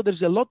client. So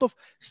there's a lot of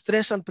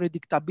stress and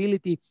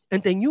predictability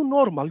and a new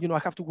normal. You know, I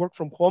have to work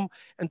from home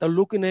and I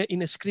look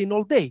in a screen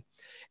all day,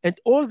 and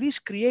all this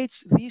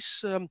creates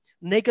this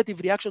negative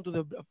reaction to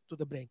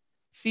the brain: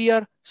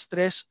 fear,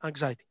 stress,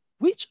 anxiety,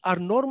 which are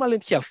normal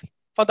and healthy.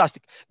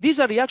 Fantastic. These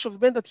are reactions of the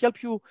brain that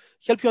help you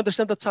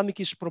understand that something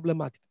is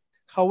problematic.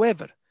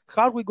 However,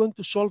 how are we going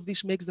to solve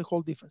this makes the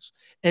whole difference.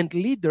 And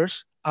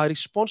leaders are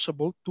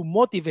responsible to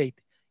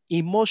motivate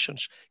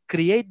emotions,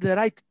 create the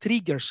right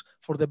triggers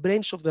for the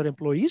brains of their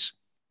employees,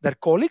 their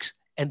colleagues,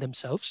 and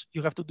themselves.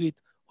 You have to do it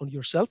on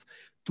yourself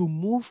to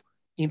move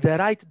in the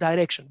right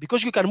direction.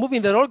 Because you can move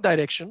in the wrong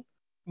direction,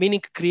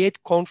 meaning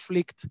create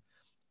conflict,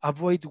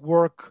 avoid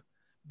work,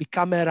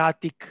 become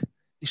erratic,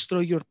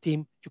 destroy your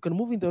team. You can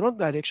move in the wrong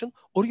direction,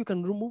 or you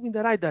can move in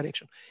the right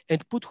direction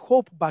and put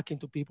hope back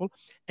into people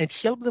and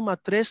help them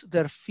address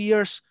their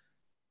fears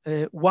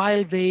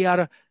while they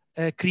are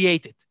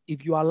created.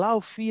 If you allow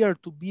fear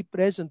to be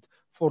present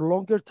for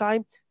longer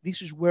time,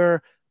 this is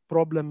where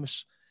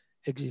problems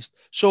exist.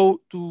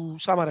 So to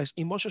summarize,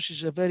 emotions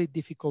is a very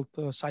difficult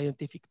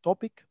scientific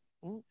topic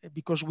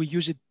because we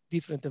use it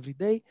different every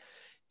day.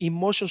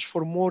 Emotions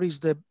for more is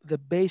the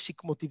basic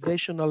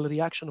motivational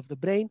reaction of the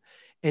brain.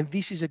 And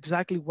this is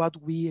exactly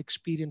what we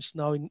experience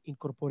now in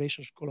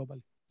corporations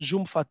globally.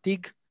 Zoom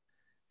fatigue,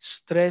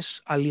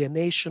 stress,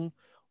 alienation,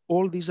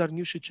 all these are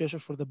new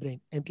situations for the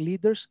brain. And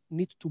leaders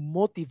need to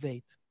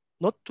motivate,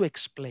 not to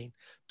explain,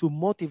 to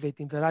motivate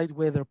in the right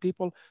way their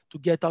people to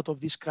get out of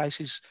this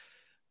crisis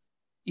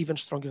even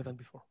stronger than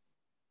before.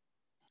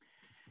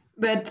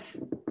 But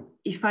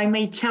if I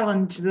may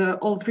challenge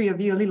all three of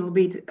you a little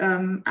bit,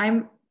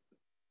 I'm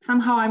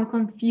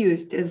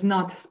confused as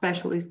not a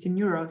specialist in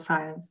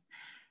neuroscience.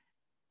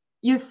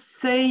 You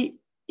say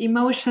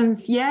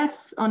emotions,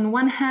 yes, on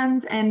one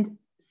hand, and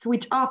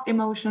switch off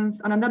emotions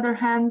on another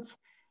hand,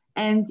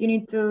 and you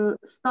need to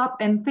stop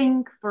and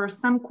think for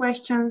some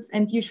questions,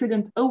 and you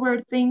shouldn't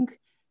overthink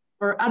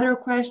for other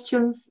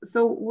questions.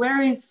 So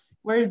where is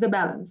the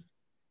balance?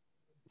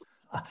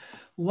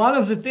 One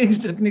of the things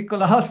that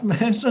Nikolaos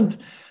mentioned,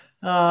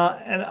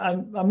 and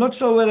I'm not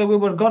sure whether we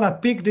were going to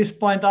pick this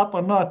point up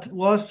or not,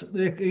 was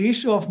the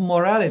issue of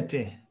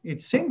morality.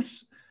 It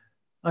seems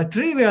a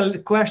trivial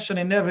question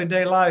in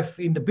everyday life,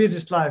 in the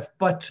business life,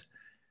 but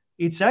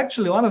it's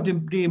actually one of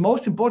the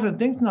most important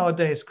things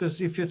nowadays, because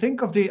if you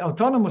think of the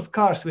autonomous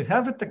cars, we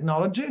have the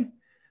technology,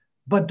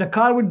 but the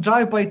car will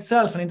drive by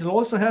itself, and it will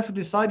also have to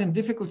decide in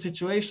difficult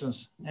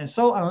situations. And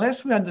so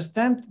unless we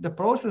understand the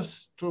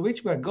process through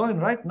which we are going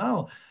right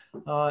now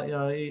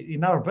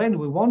in our brain,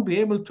 we won't be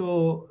able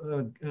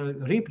to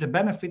reap the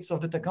benefits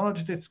of the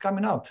technology that's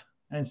coming out.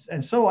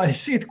 And so I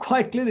see it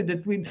quite clearly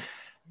that we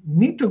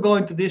need to go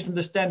into this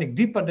understanding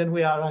deeper than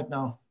we are right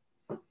now.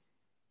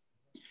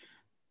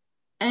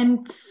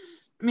 And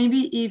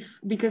maybe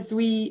because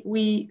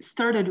we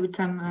started with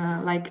some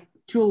like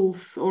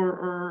tools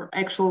or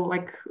actual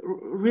like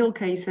real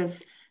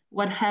cases,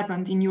 what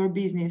happened in your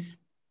business.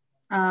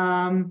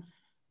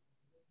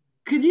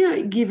 Could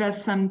you give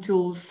us some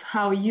tools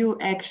how you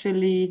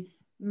actually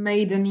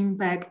made an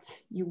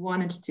impact you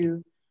wanted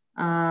to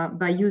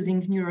by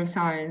using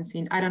neuroscience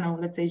in, I don't know,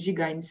 let's say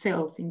Žiga in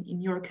sales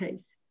in your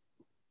case?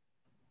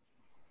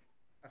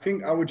 I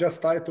think I would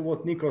just tie to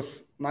what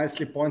Nikos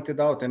nicely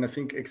pointed out, and I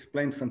think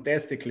explained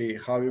fantastically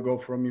how you go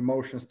from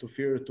emotions to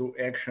fear to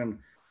action.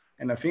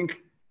 And I think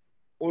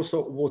also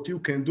what you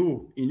can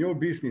do in your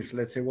business,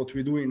 let's say what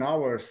we do in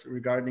ours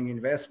regarding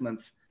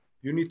investments,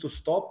 you need to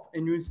stop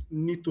and you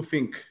need to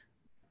think.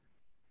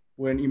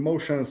 When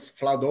emotions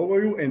flood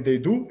over you, and they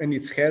do, and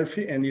it's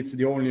healthy and it's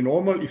the only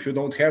normal. If you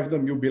don't have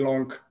them, you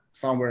belong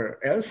somewhere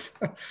else,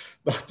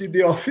 not in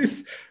the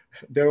office.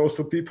 There are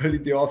also people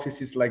in the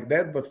offices like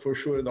that, but for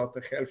sure not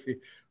a healthy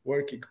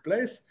working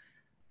place.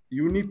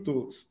 You need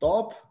to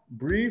stop,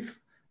 breathe,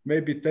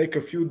 maybe take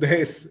a few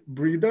days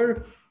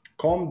breather,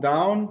 calm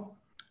down.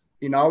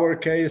 In our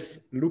case,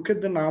 look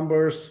at the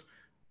numbers.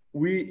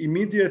 We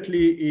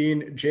immediately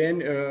in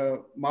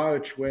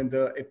March, when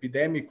the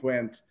epidemic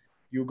went,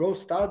 you go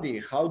study,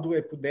 how do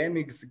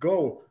epidemics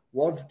go?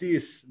 What's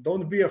this?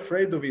 Don't be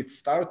afraid of it.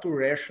 Start to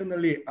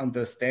rationally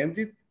understand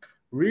it,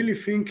 really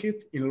think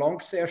it in long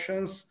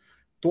sessions,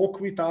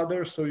 talk with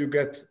others so you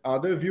get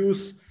other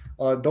views.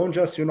 Don't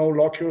just,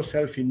 lock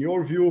yourself in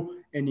your view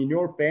and in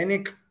your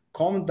panic.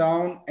 Calm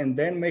down and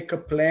then make a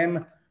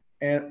plan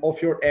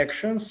of your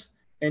actions.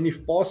 And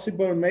if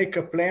possible, make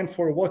a plan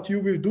for what you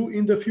will do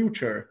in the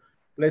future.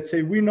 Let's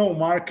say we know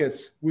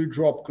markets will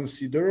drop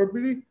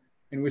considerably,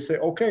 and we say,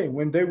 okay,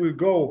 when they will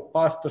go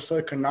past a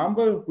certain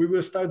number, we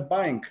will start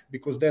buying,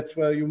 because that's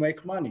where you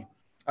make money.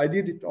 I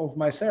did it of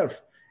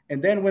myself.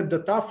 And then when the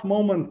tough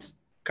moment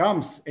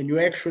comes and you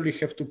actually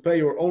have to pay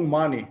your own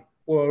money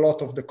or a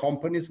lot of the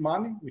company's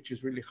money, which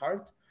is really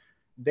hard,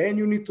 then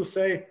you need to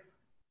say,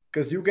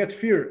 because you get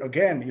fear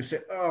again, you say,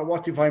 oh,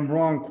 what if I'm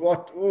wrong?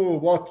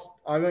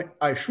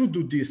 I should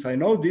do this. I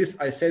know this.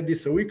 I said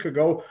this a week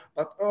ago,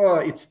 but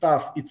it's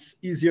tough. It's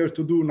easier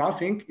to do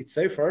nothing. It's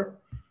safer.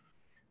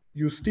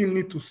 You still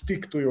need to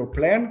stick to your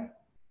plan.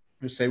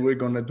 You say, we're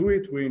going to do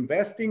it. We're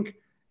investing.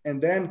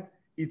 And then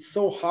it's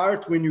so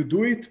hard when you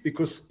do it,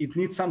 because it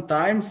needs some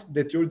times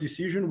that your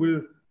decision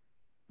will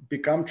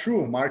become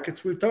true.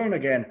 Markets will turn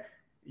again.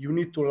 You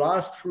need to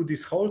last through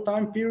this whole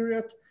time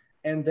period,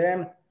 and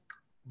then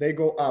they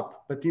go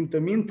up. But in the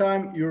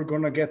meantime, you're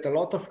going to get a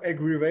lot of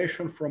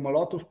aggravation from a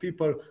lot of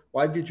people.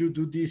 Why did you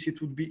do this?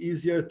 It would be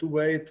easier to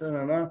wait.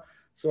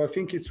 So I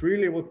think it's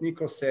really what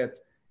Nico said.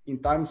 In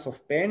times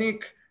of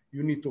panic,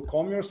 you need to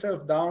calm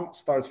yourself down,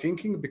 start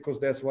thinking, because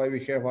that's why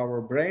we have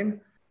our brain.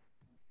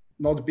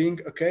 Not being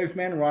a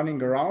caveman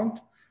running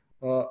around.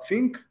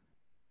 Think,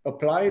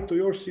 apply it to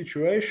your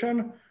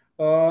situation.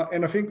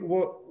 And I think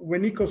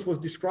when Nikos was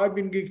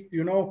describing it,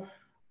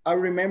 I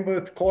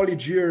remembered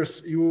college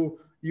years. You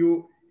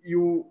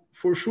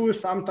for sure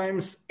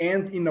sometimes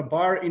end in a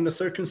bar in a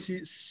certain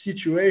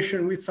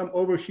situation with some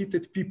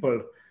overheated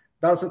people.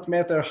 Doesn't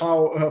matter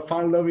how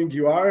fun-loving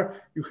you are,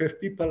 you have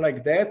people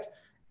like that.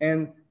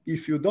 And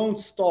if you don't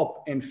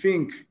stop and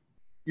think,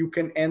 you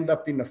can end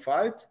up in a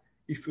fight.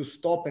 If you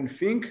stop and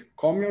think,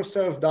 calm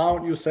yourself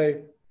down, you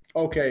say,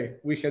 okay,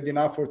 we had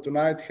enough for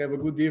tonight. Have a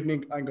good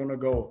evening. I'm going to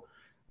go.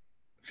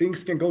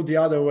 Things can go the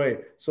other way.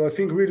 So I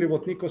think really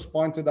what Nikos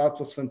pointed out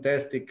was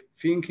fantastic.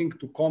 Thinking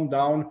to calm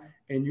down,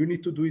 and you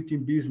need to do it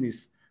in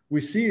business.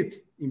 We see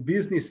it in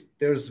business.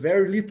 There's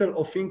very little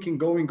of thinking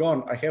going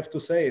on. I have to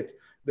say it.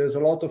 There's a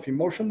lot of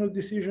emotional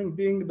decision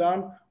being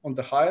done on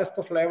the highest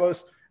of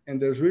levels,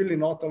 and there's really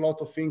not a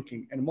lot of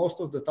thinking. And most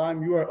of the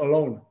time you are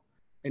alone,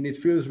 and it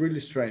feels really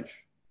strange.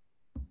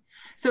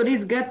 So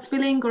this gut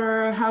feeling,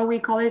 or how we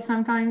call it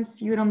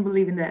sometimes, you don't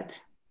believe in that?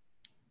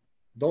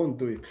 Don't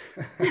do it.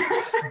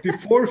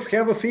 Before,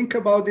 have a think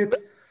about it,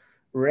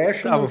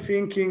 rational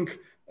thinking,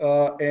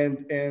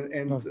 and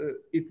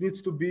it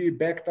needs to be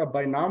backed up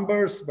by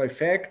numbers, by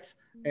facts,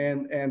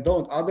 and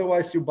don't.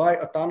 Otherwise, you buy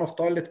a ton of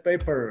toilet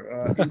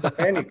paper in the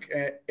panic,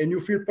 and you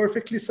feel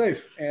perfectly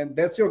safe. And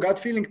that's your gut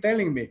feeling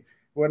telling me.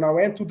 When I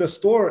went to the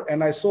store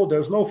and I saw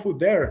there's no food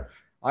there,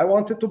 I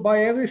wanted to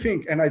buy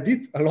everything, and I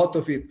did a lot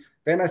of it.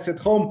 Then I said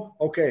home,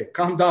 okay,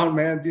 calm down,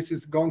 man. This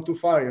is going too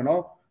far,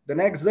 The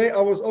next day I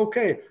was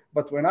okay.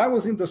 But when I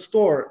was in the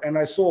store and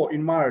I saw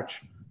in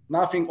March,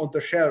 nothing on the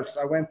shelves,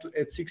 I went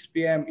at 6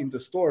 p.m. in the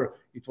store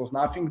It was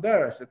nothing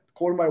there. I said,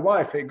 call my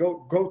wife, hey,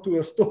 go to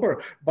a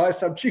store, buy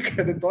some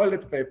chicken and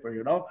toilet paper,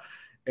 you know?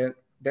 And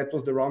that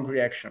was the wrong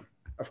reaction.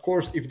 Of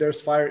course, if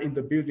there's fire in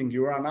the building,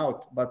 you run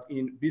out. But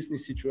in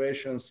business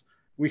situations,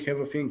 we have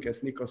a thing,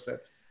 as Nico said.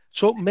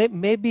 So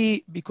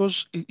maybe,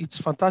 because it's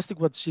fantastic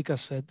what Žiga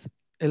said,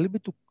 a little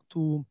bit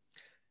to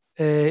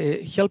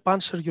help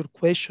answer your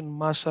question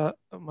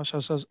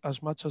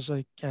as much as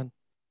I can.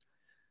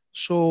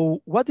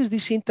 So what is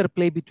this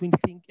interplay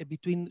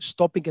between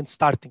stopping and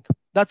starting?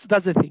 That's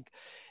the thing.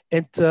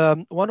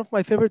 And one of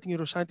my favorite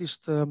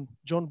neuroscientists,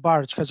 John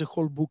Barge, has a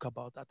whole book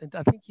about that. And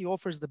I think he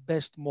offers the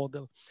best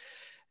model,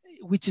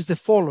 which is the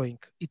following.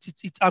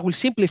 I will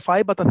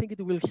simplify, but I think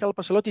it will help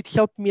us a lot. It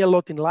helped me a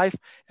lot in life,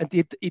 and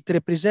it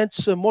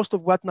represents most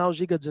of what now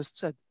Žiga just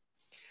said.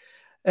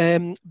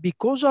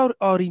 Because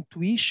our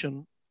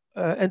intuition,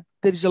 and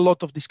there is a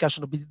lot of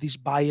discussion about this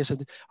bias,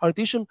 and our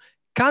intuition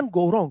can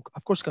go wrong.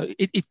 Of course,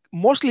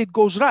 mostly it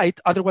goes right,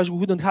 otherwise we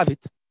wouldn't have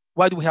it.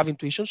 Why do we have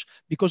intuitions?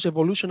 Because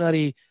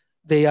evolutionary,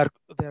 they are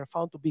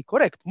found to be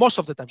correct most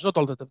of the times, not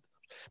all the time.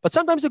 But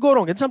sometimes they go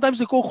wrong, and sometimes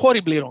they go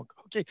horribly wrong.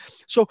 Okay,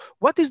 so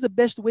what is the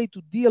best way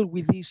to deal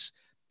with this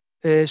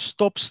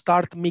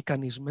stop-start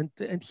mechanism?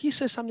 And he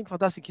says something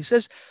fantastic. He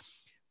says,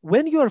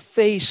 when you are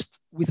faced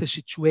with a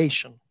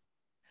situation,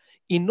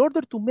 in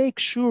order to make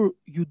sure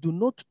you do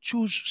not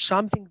choose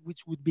something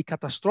which would be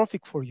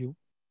catastrophic for you,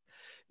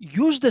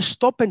 use the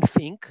stop and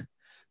think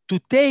to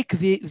take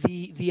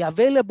the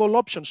available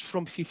options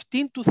from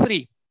 15 to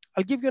 3.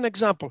 I'll give you an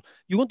example.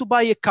 You want to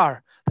buy a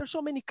car. There are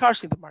so many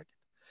cars in the market.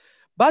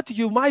 But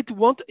you might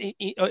want,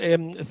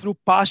 through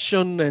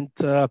passion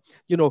and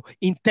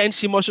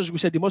intense emotions, we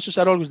said emotions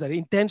are always there,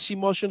 intense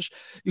emotions,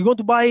 you want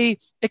to buy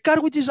a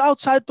car which is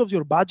outside of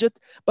your budget,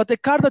 but a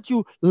car that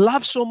you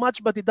love so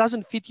much, but it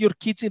doesn't fit your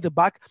kids in the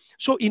back.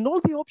 So in all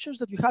the options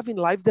that you have in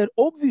life, there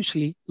are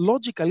obviously,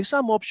 logically,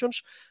 some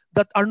options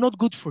that are not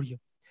good for you.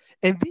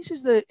 And this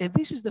is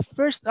the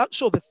first,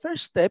 so the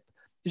first step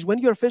is when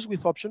you're faced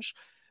with options,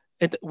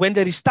 and when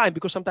there is time,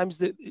 because sometimes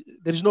there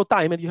is no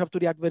time and you have to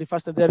react very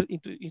fast, and their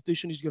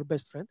intuition is your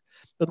best friend.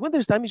 But when there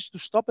is time, is to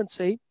stop and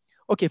say,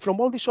 okay, from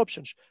all these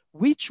options,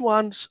 which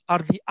ones are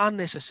the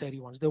unnecessary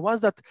ones? The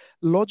ones that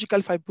logically,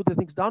 if I put the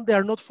things down, they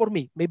are not for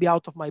me. Maybe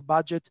out of my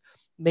budget,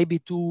 maybe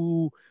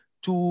too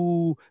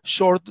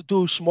short,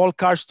 too small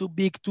cars, too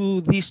big,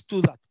 too this,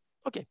 too that.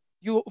 Okay.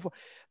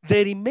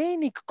 The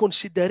remaining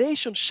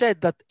consideration said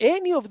that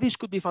any of these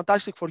could be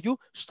fantastic for you.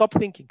 Stop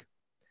thinking.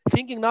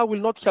 Thinking now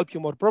will not help you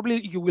more.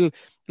 Probably you will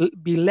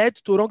be led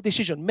to wrong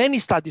decision. Many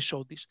studies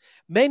show this.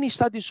 Many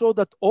studies show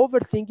that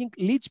overthinking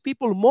leads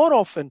people more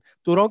often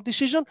to wrong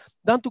decision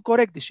than to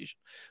correct decision.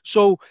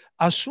 So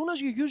as soon as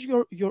you use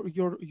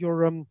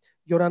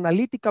your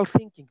analytical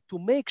thinking to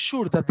make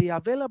sure that the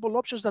available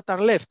options that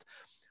are left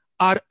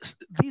are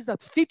these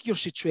that fit your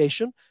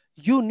situation,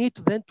 you need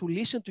then to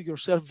listen to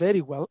yourself very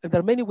well. And there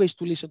are many ways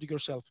to listen to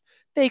yourself.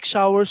 Take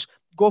showers,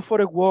 go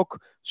for a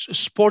walk.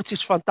 Sports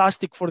is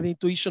fantastic for the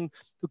intuition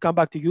to come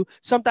back to you.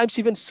 Sometimes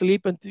even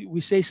sleep, and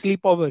we say sleep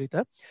over it.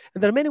 And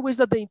there are many ways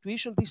that the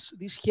intuition,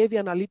 this heavy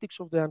analytics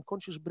of the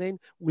unconscious brain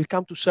will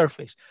come to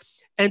surface.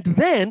 And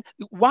then,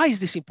 why is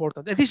this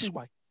important? And this is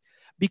why.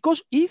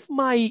 Because if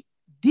my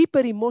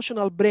deeper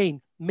emotional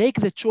brain make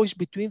the choice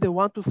between the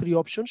 1 to 3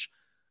 options,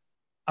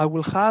 I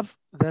will have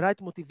the right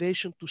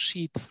motivation to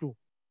see it through.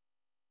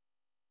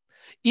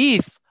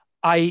 If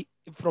I,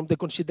 from the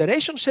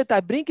consideration set, I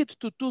bring it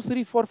to 2,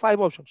 3, 4,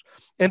 5 options.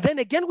 And then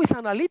again, with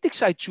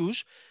analytics, I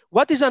choose.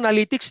 What is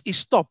analytics? Is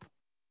stop.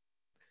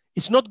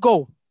 It's not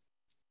go.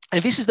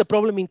 And this is the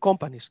problem in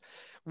companies.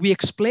 We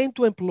explain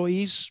to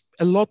employees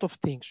a lot of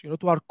things,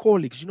 to our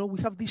colleagues.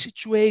 We have this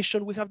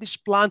situation, we have this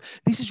plan.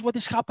 This is what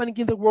is happening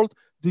in the world.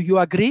 Do you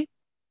agree?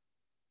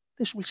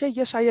 They will say,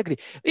 yes, I agree.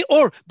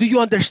 Or do you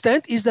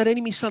understand? Is there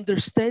any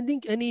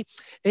misunderstanding,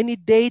 any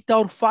data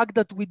or fact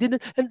that we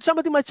didn't? And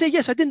somebody might say,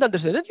 yes, I didn't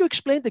understand. And you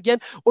explain it again,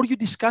 or you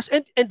discuss,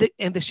 and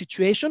the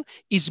situation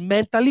is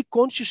mentally,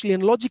 consciously,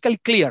 and logically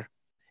clear.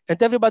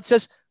 And everybody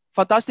says,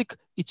 fantastic,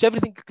 it's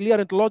everything clear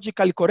and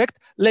logically correct,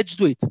 let's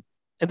do it.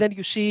 And then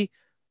you see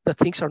that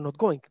things are not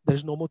going.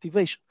 There's no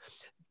motivation.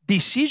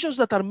 Decisions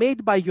that are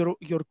made by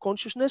your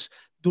consciousness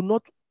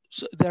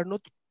they're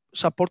not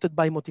supported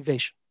by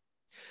motivation.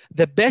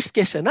 The best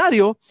case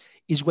scenario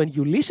is when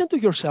you listen to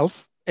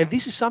yourself, and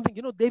this is something,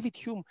 David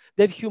Hume,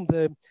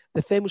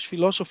 the famous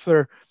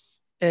philosopher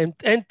and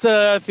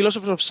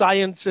philosopher of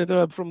science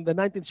from the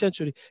 19th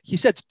century, he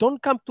said,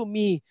 don't come to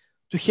me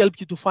to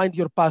help you to find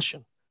your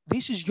passion.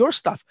 This is your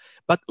stuff.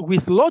 But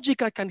with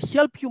logic, I can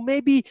help you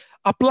maybe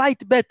apply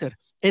it better.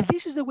 And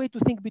this is the way to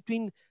think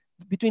between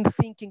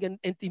thinking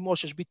and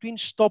emotions, between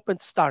stop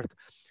and start.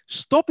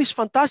 Stop is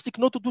fantastic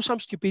not to do some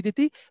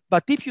stupidity,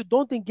 but if you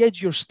don't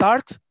engage your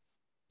start,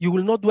 you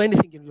will not do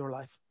anything in your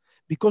life,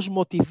 because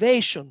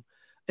motivation,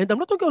 and I'm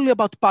not talking only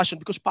about passion,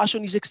 because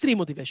passion is extreme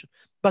motivation,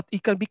 but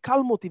it can be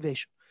calm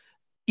motivation.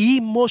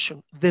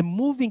 Emotion, the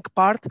moving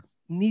part,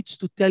 needs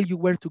to tell you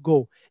where to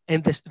go.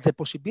 And the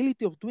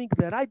possibility of doing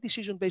the right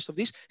decision based on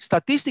this,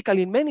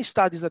 statistically in many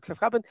studies that have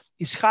happened,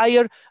 is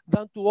higher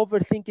than to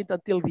overthink it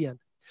until the end.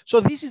 So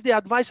this is the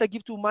advice I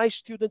give to my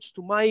students,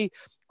 to my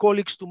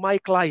colleagues, to my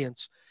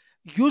clients.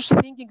 Use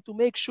thinking to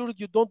make sure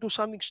you don't do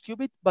something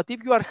stupid, but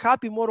if you are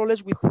happy more or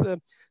less with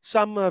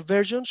some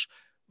versions,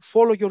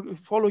 follow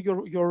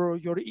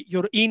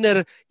your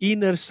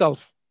inner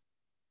self.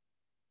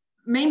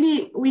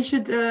 Maybe we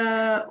should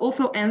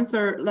also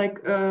answer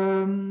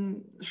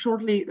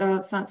shortly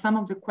some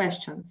of the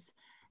questions.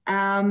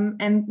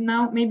 And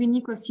now maybe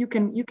Nikos, you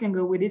can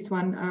go with this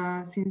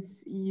one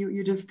since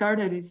you just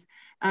started it.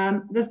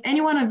 Does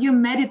any one of you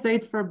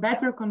meditate for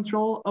better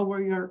control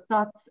over your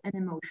thoughts and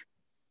emotions?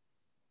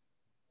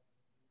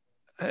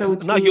 So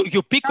now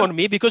you pick on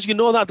me because you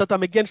know that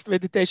I'm against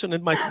meditation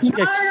and mindfulness.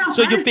 Okay? No.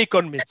 So you pick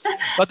on me.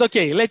 But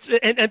okay, let's.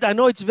 And I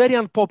know it's very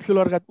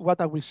unpopular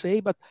what I will say,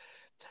 but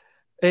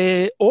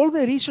all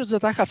the research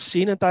that I have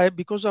seen, and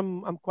because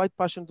I'm quite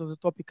passionate on the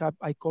topic,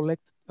 I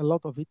collect a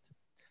lot of it,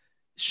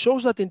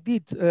 shows that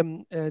indeed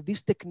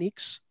these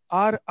techniques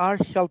are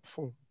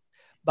helpful,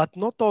 but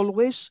not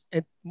always,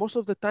 and most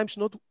of the times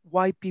not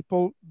why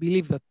people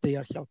believe that they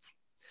are helpful.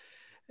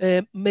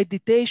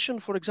 Meditation,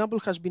 for example,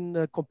 has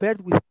been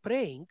compared with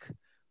praying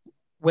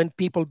when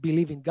people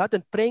believe in God,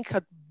 and praying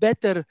had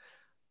better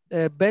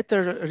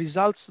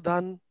results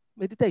than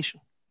meditation.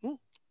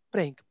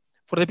 Praying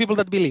for the people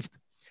that believed.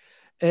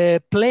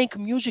 Playing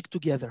music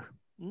together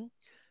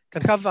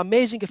can have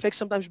amazing effects,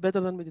 sometimes better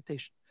than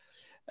meditation.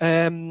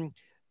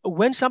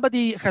 When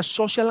somebody has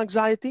social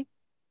anxiety,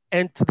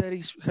 and there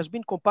has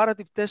been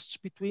comparative tests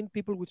between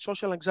people with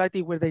social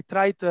anxiety where they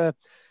tried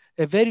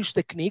various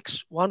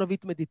techniques, one of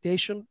it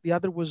meditation, the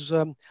other was,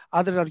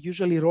 other are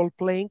usually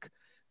role-playing.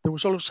 There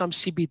was also some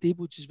CBT,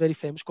 which is very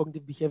famous,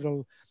 cognitive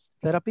behavioral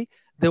therapy.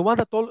 The one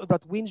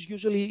that wins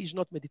usually is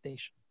not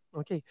meditation.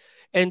 Okay,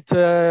 and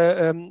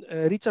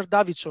Richard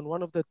Davidson,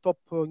 one of the top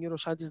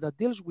neuroscientists that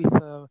deals with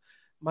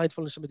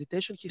mindfulness and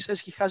meditation, he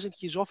says he has in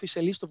his office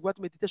a list of what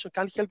meditation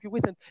can help you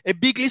with and a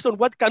big list on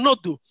what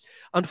cannot do.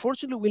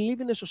 Unfortunately, we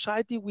live in a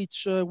society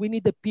which we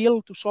need a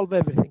pill to solve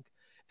everything.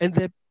 And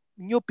the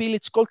new pill,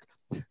 it's called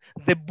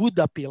the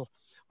Buddha pill.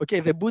 Okay,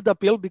 the Buddha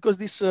pill, because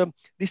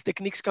these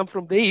techniques come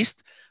from the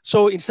East.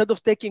 So instead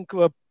of taking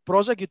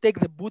Prozac, you take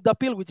the Buddha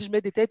pill, which is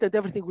meditate, and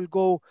everything will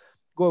go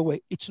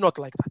away. It's not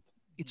like that.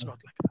 It's not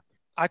like that.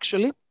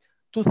 Actually,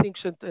 two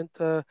things, and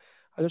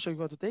Aljoša, you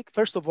want to take.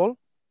 First of all,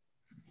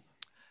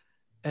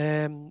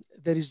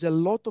 there is a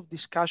lot of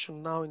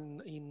discussion now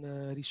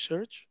in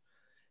research,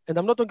 and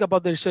I'm not talking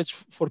about the research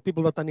for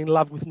people that are in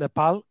love with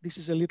Nepal. This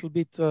is a little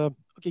bit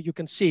okay. You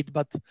can see it,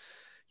 but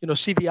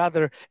see the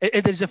other.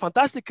 And there is a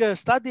fantastic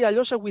study,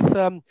 Aljoša,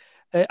 with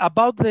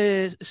about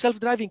the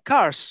self-driving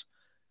cars,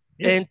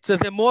 yes, and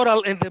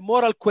the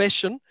moral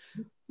question,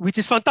 which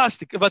is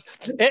fantastic, but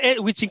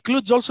which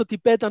includes also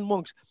Tibetan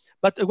monks.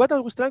 But what I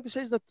was trying to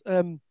say is that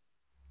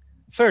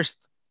first,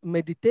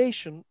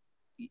 meditation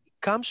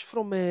comes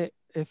from a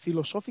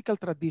philosophical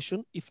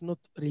tradition, if not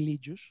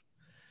religious,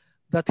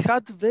 that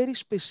had very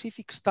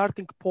specific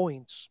starting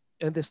points.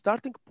 And the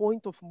starting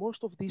point of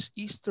most of these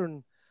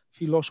Eastern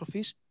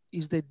philosophies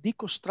is the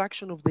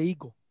deconstruction of the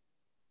ego.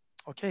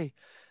 Okay,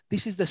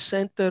 this is the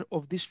center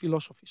of these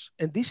philosophies.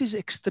 And this is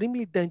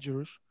extremely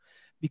dangerous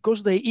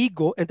because the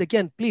ego, and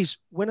again, please,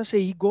 when I say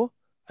ego,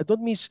 I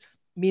don't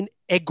mean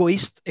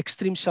egoist,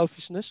 extreme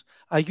selfishness.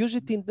 I use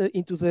it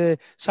into the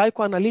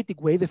psychoanalytic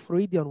way, the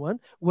Freudian one,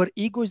 where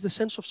ego is the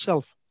sense of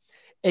self.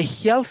 A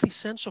healthy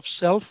sense of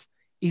self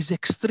is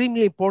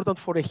extremely important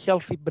for a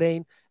healthy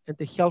brain and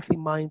a healthy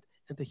mind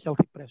and a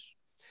healthy press.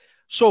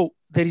 So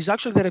there is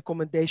actually the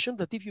recommendation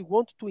that if you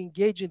want to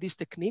engage in these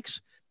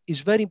techniques, it's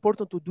very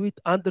important to do it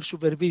under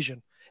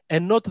supervision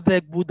and not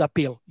the Buddha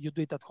pill. You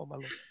do it at home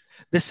alone.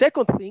 The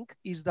second thing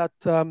is that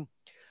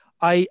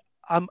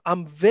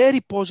I'm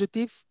very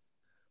positive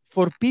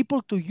for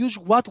people to use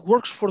what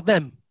works for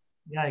them.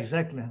 Yeah,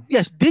 exactly.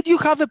 Yes. Did you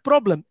have a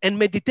problem and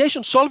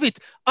meditation solve it?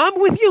 I'm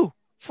with you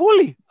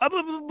fully.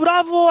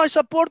 Bravo. I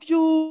support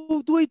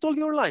you. Do it all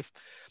your life.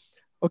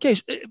 Okay.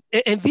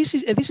 And this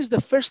is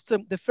the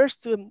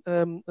first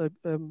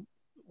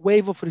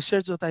wave of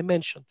research that I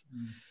mentioned.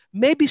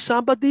 Maybe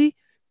somebody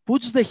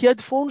puts the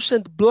headphones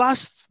and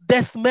blasts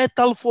death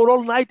metal for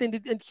all night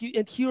and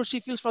he or she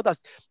feels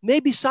fantastic.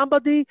 Maybe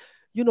somebody,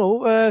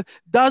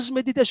 does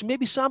meditation.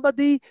 Maybe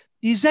somebody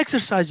is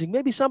exercising.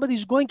 Maybe somebody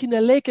is going in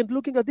a lake and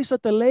looking at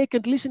the lake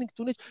and listening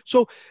to nature.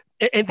 So,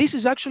 and this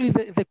is actually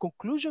the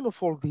conclusion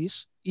of all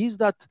this is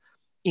that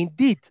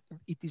indeed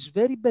it is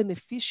very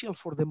beneficial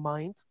for the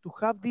mind to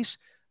have these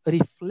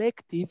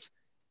reflective,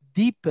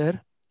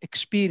 deeper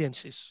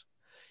experiences.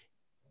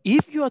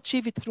 If you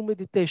achieve it through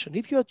meditation,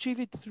 if you achieve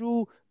it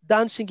through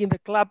dancing in the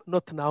club,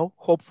 not now,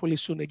 hopefully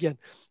soon again.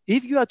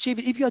 If you achieve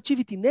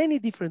it in any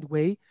different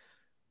way,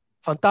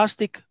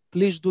 fantastic.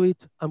 Please do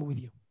it. I'm with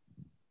you.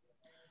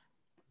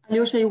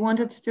 Aljoša, you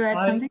wanted to add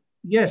something?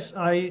 Yes,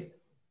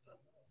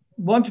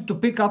 wanted to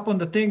pick up on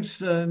the things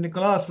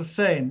Nikolaos was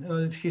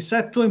saying. He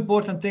said two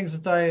important things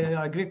that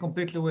I agree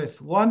completely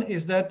with. One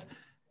is that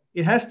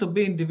it has to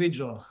be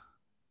individual.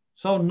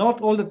 So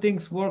not all the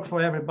things work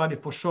for everybody,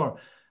 for sure.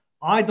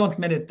 I don't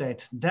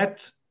meditate.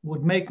 That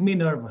would make me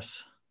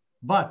nervous.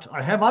 But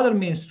I have other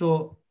means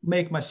to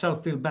make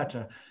myself feel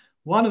better.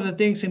 One of the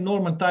things in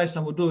normal times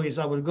I would do is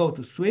I will go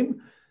to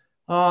swim.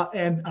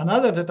 And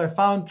another that I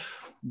found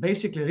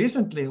basically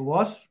recently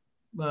was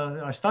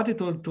I started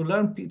to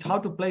learn how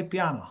to play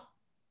piano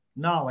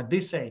now at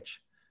this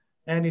age.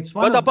 And it's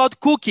one. What about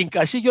cooking?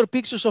 I see your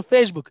pictures on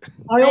Facebook.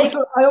 I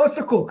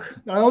also cook.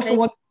 I also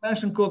want to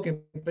mention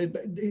cooking. But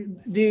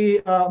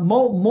the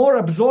more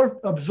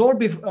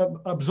absorbative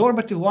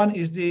one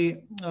is the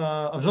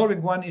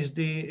absorbing one is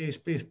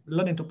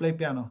learning to play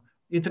piano.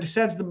 It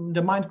resets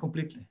the mind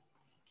completely.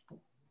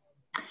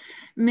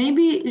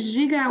 Maybe,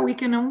 Žiga, we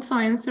can also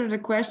answer the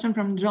question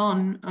from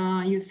John.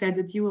 You said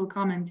that you will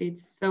comment it.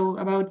 So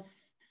about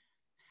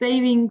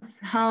savings,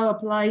 how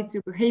apply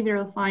to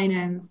behavioral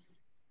finance,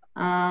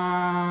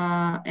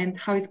 and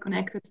how it's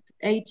connected to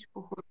age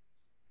cohorts.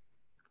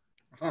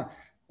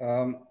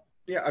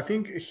 Yeah, I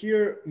think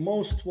here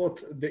most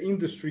what the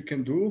industry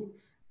can do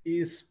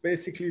is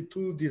basically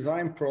to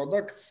design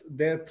products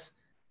that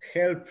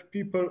help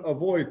people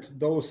avoid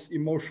those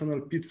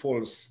emotional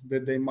pitfalls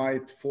that they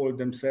might fall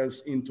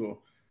themselves into.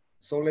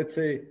 So let's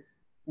say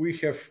we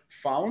have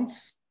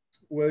funds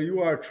where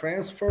you are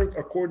transferred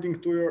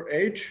according to your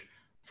age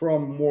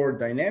from more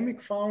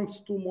dynamic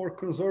funds to more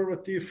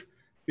conservative,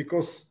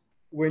 because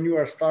when you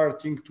are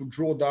starting to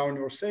draw down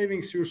your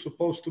savings, you're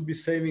supposed to be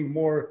saving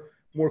more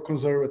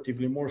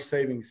conservatively, more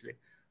savingsly.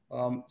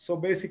 So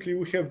basically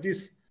we have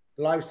these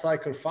life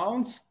cycle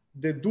funds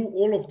that do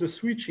all of the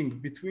switching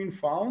between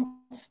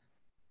funds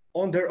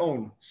on their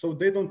own. So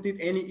they don't need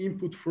any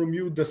input from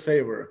you, the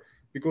saver,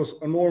 because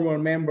a normal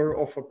member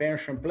of a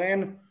pension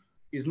plan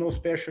is no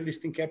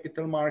specialist in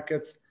capital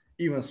markets.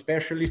 Even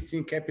specialists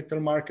in capital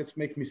markets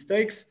make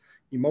mistakes,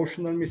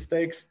 emotional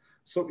mistakes.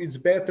 So it's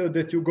better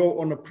that you go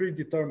on a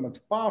predetermined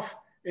path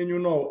and you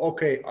know,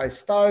 okay, I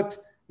start,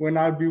 when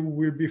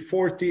will be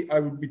 40, I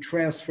will be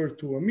transferred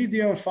to a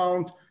medium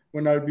fund.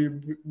 When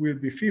will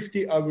be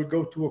 50, I will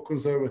go to a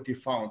conservative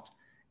fund.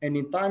 And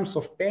in times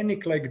of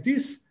panic like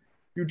this,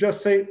 you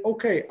just say,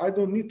 okay, I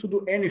don't need to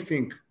do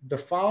anything. The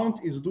fund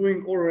is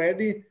doing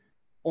already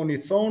on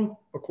its own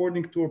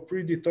according to a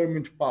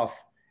predetermined path.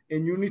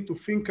 And you need to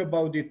think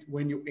about it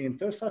when you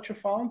enter such a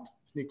fund.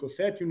 As Nico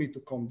said, you need to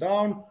come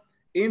down,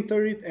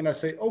 enter it, and I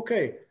say,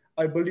 okay,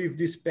 I believe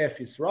this path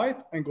is right.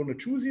 I'm going to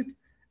choose it,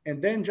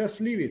 and then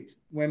just leave it.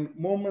 When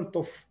moment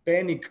of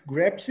panic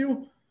grabs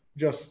you,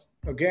 just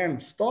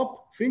again,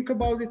 stop, think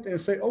about it, and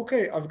say,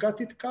 okay, I've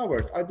got it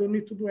covered. I don't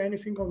need to do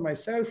anything on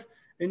myself,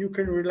 and you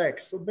can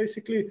relax. So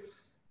basically,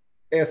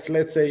 as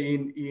let's say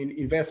in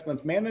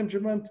investment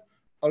management,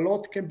 a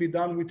lot can be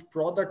done with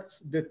products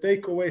that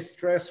take away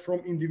stress from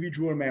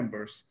individual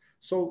members.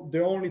 So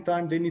the only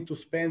time they need to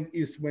spend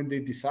is when they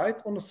decide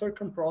on a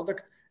certain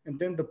product, and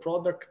then the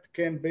product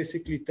can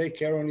basically take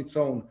care on its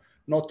own,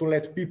 not to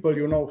let people,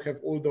 you know, have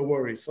all the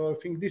worries. So I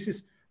think this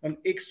is an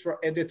extra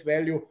added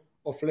value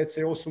of, let's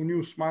say, also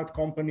new smart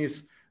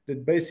companies,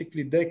 that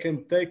basically they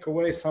can take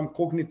away some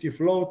cognitive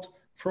load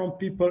from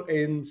people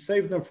and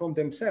save them from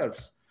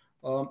themselves.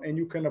 And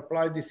you can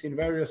apply this in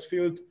various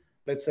fields.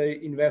 Let's say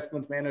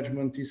investment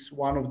management is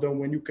one of them,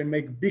 when you can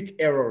make big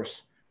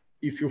errors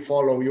if you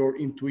follow your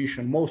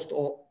intuition most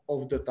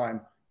of the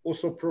time.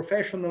 Also,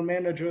 professional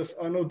managers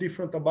are no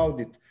different about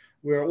it.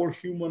 We are all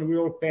human, we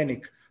all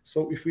panic.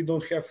 So if we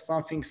don't have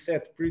something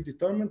set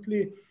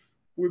predeterminedly,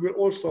 we will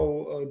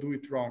also do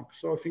it wrong.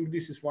 So I think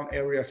this is one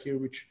area here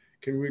which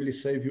can really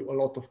save you a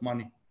lot of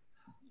money.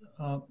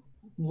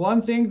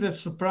 One thing that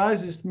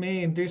surprises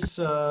me in this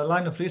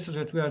line of research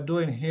that we are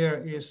doing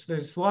here is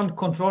there's one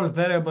control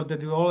variable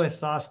that you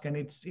always ask, and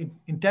it's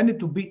intended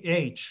to be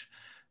age.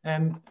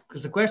 And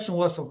because the question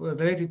was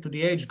related to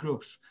the age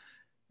groups.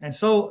 And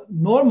so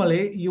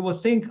normally you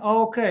would think,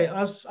 oh, okay,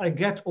 as I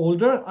get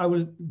older, I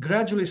will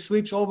gradually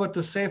switch over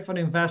to safer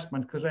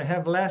investment because I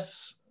have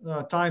less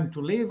time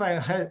to live.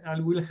 I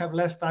will have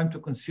less time to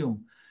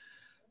consume.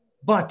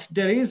 But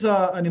there is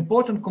an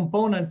important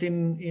component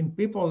in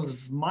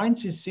people's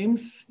minds, it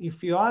seems.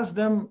 If you ask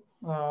them,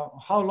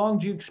 how long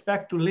do you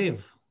expect to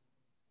live?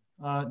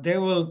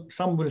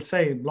 Some will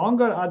say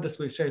longer, others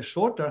will say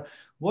shorter.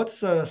 What's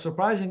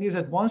surprising is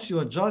that once you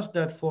adjust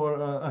that for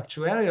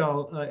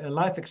actuarial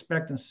life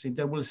expectancy,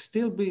 there will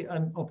still be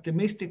an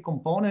optimistic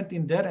component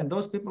in there. And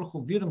those people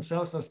who view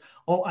themselves as,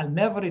 oh, I'll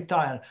never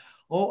retire.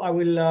 Oh, I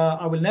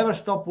will never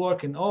stop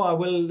working. Oh, I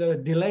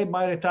will delay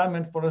my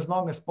retirement for as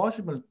long as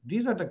possible.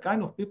 These are the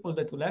kind of people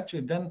that will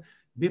actually then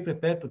be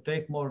prepared to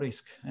take more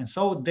risk. And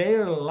so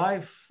their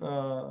life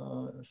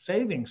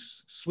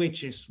savings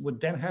switches would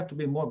then have to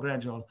be more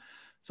gradual.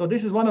 So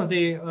this is one of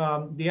the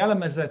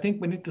elements that I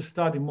think we need to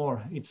study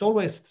more. It's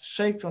always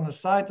shaped on the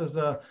side as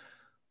a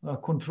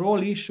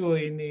control issue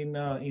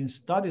in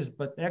studies,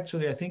 but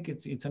actually I think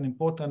it's an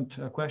important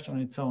question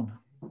on its own.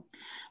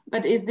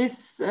 But is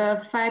this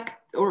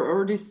fact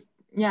or this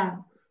yeah,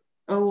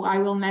 oh, I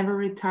will never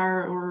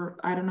retire, or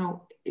I don't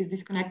know, is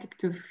this connected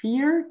to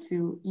fear,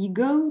 to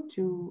ego,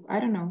 to, I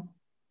don't know.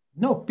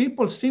 No,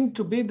 people seem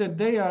to be that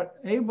they are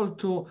able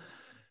to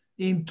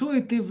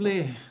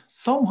intuitively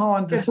somehow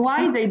understand. That's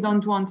why they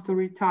don't want to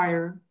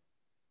retire.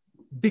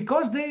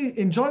 Because they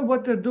enjoy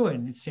what they're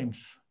doing, it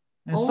seems.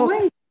 And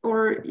always,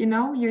 or you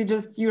know,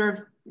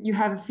 you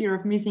have a fear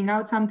of missing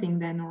out something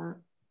then, or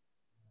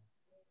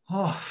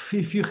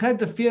if you had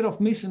the fear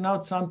of missing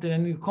out something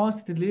and you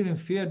constantly live in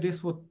fear,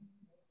 this would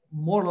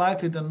more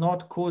likely than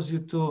not cause you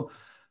to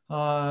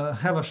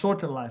have a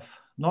shorter life,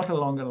 not a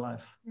longer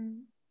life.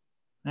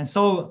 And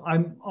so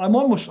I'm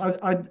almost,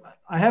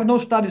 I have no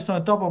studies on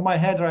the top of my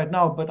head right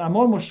now, but I'm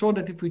almost sure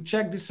that if we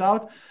check this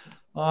out,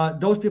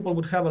 those people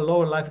would have a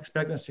lower life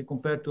expectancy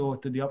compared to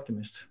the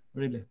optimist,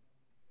 really.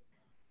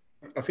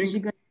 I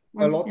think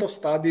a lot of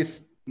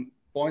studies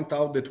point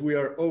out that we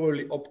are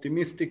overly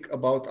optimistic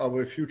about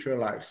our future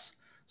lives.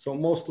 So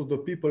most of the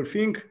people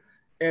think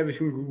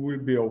everything will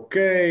be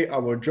okay,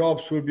 our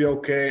jobs will be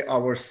okay,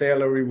 our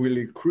salary will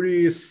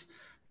increase,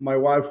 my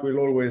wife will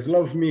always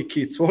love me,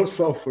 kids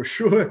also for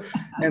sure.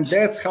 And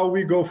that's how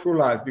we go through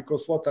life,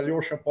 because what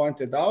Aljoša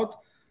pointed out,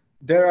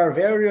 there are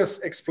various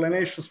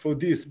explanations for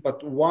this,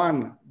 but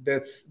one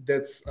that's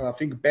I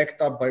think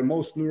backed up by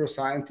most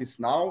neuroscientists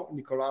now,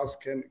 Nikolaos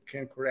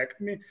can correct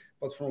me,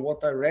 but from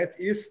what I read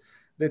is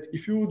that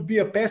if you would be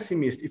a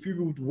pessimist, if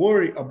you would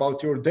worry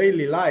about your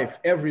daily life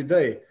every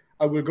day,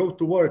 I will go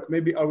to work,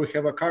 maybe I will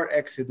have a car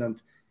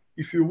accident.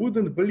 If you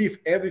wouldn't believe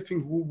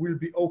everything will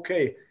be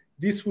okay,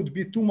 this would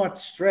be too much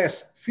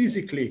stress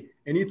physically,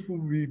 and it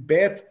would be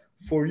bad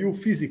for you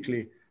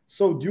physically.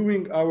 So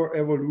during our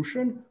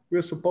evolution,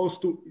 we're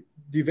supposed to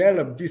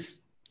develop this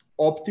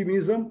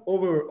optimism,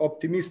 over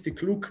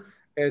optimistic look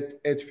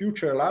at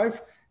future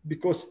life,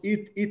 because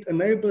it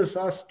enables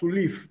us to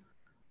live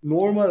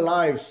normal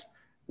lives.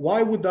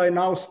 Why would I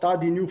now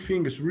study new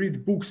things,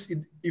 read books,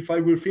 if I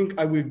will think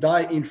I will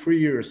die in 3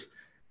 years?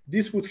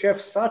 This would have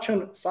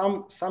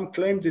some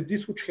claim that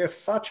this would have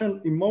such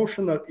an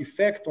emotional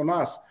effect on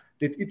us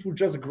that it would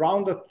just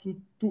ground us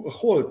to a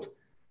halt.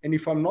 And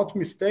if I'm not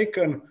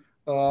mistaken,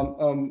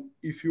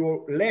 if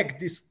you lack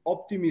this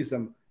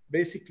optimism,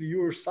 basically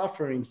you're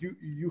suffering,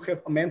 you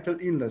have a mental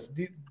illness.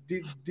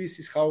 This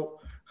is how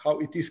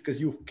it is,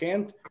 because you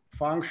can't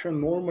function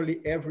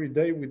normally every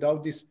day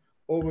without this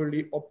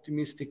overly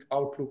optimistic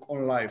outlook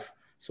on life.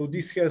 So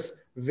this has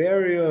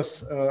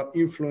various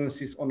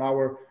influences on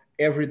our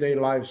everyday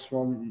lives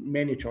from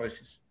many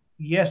choices.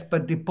 Yes,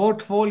 but the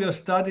portfolio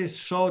studies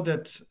show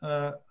that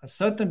a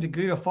certain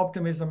degree of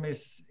optimism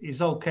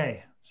is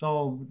okay.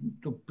 So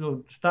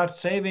to start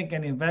saving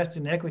and invest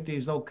in equity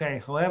is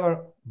okay.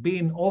 However,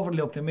 being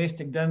overly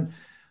optimistic then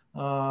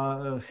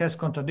has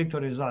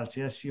contradictory results.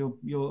 Yes,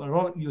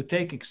 you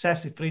take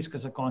excessive risk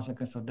as a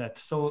consequence of that.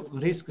 So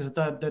risks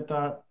that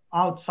are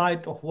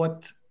outside of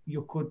what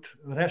you could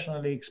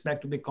rationally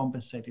expect to be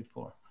compensated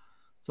for.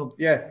 So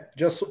yeah,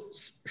 just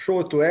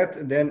short to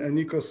add, then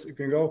Nikos, you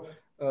can go.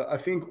 I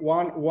think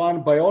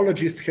one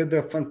biologist had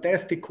a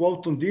fantastic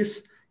quote on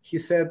this. He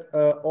said,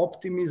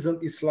 optimism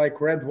is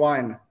like red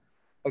wine.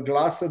 A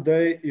glass a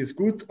day is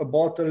good, a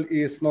bottle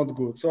is not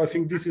good. So I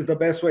think this is the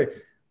best way.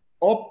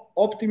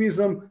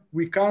 Optimism,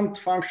 we can't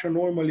function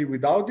normally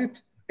without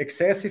it.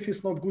 Excessive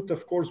is not good,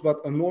 of course,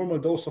 but a normal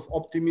dose of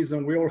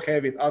optimism, we all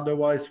have it.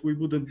 Otherwise, we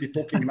wouldn't be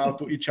talking now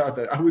to each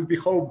other. I would be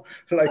home,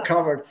 like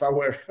covered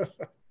somewhere.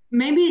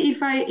 Maybe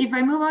if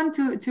I move on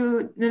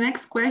to the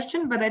next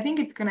question, but I think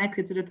it's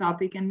connected to the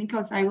topic, and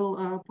Nikos, I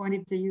will point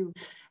it to you.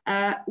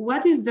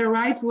 What is the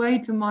right way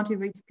to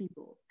motivate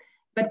people?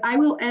 But I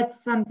will add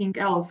something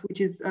else, which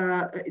is,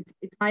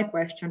 it's my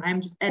question.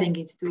 I'm just adding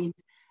it to it.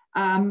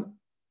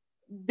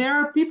 There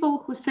are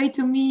people who say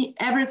to me,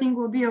 everything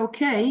will be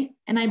okay,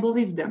 and I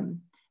believe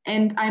them,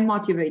 and I'm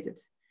motivated.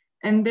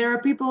 And there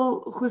are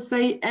people who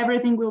say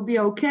everything will be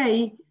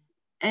okay,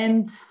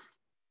 and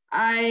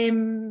I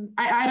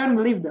don't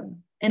believe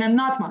them, and I'm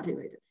not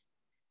motivated.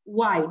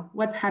 Why?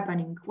 What's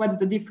happening? What's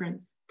the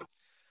difference?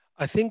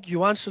 I think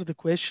you answered the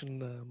question,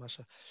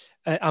 Masha.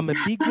 I'm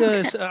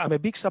a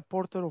big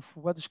supporter of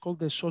what is called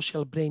the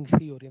social brain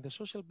theory. And the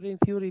social brain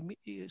theory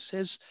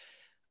says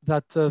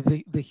that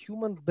the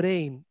human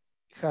brain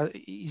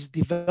is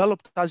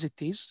developed as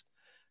it is,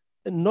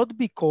 not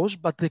because,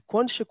 but the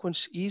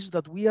consequence is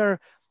that we are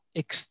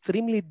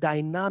extremely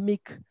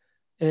dynamic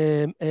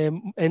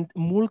and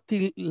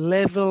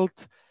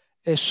multi-leveled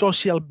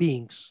social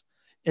beings.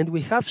 And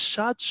we have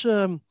such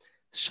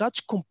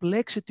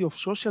complexity of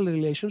social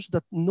relations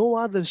that no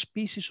other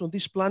species on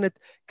this planet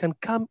can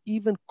come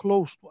even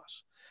close to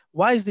us.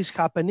 Why is this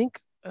happening?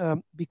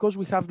 Because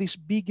we have this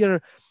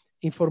bigger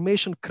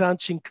information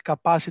crunching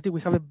capacity.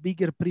 We have a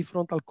bigger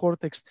prefrontal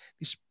cortex,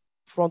 this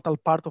frontal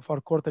part of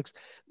our cortex,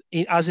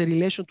 as a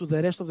relation to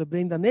the rest of the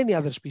brain than any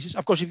other species.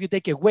 Of course, if you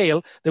take a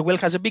whale, the whale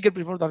has a bigger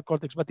prefrontal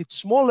cortex, but it's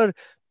smaller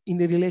in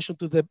relation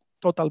to the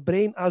total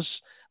brain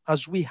as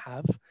we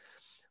have.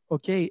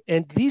 Okay,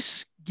 and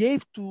this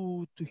gave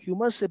to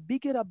humans a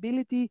bigger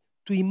ability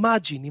to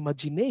imagine.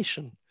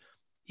 Imagination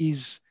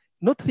is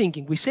not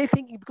thinking. We say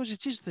thinking because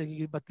it's easy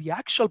thinking, but the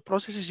actual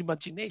process is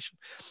imagination.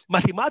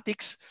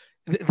 Mathematics,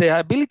 the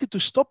ability to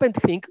stop and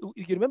think.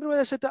 You remember when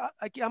I said,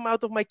 I'm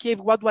out of my cave,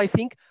 what do I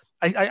think?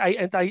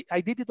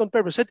 I did it on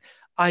purpose. I said,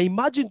 I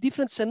imagine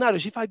different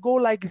scenarios. If I go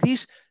like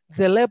this,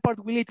 the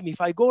leopard will eat me.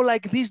 If I go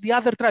like this, the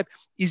other tribe.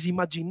 Is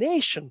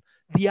imagination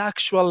the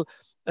actual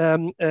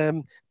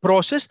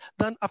process?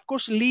 Then, of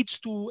course, leads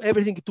to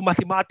everything, to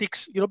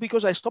mathematics,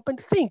 because I stop and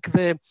think.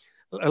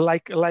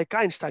 Like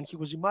Einstein, he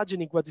was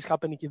imagining what is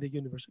happening in the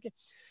universe. Okay,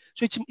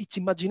 so it's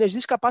imagination.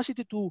 This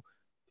capacity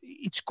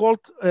it's called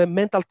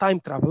mental time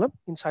travel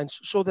in science.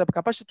 So the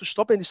capacity to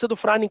stop and instead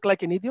of running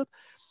like an idiot,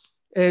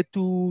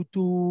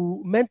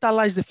 to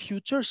mentalize the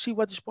future, see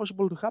what is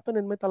possible to happen,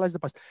 and mentalize the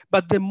past.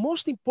 But the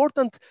most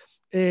important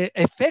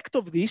effect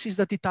of this is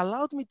that it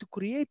allowed me to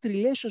create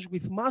relations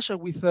with Masha,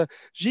 with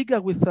Žiga,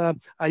 with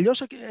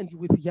Aljoša, and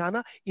with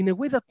Jana in a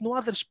way that no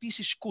other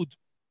species could.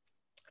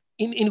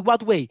 In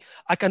what way?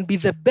 I can be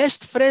the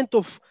best friend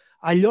of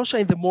Aljoša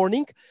in the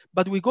morning,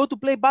 but we go to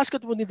play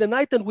basketball in the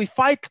night and we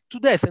fight to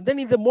death. And then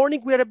in the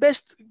morning, we are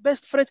best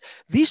friends.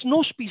 This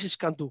no species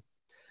can do.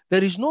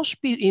 There is no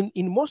species,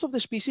 in most of the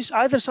species,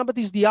 either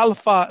somebody is the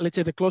alpha, let's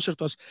say the closer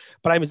to us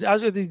primates,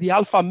 either the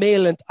alpha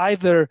male and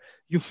either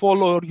you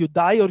follow or you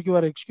die or you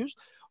are excused,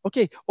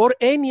 okay, or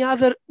any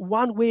other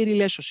one-way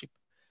relationship.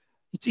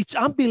 It's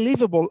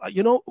unbelievable.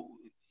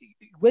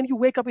 When you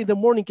wake up in the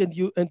morning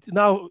and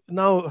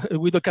now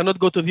we cannot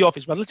go to the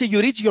office, but let's say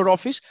you reach your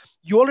office,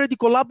 you already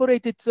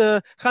collaborated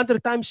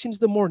 100 times since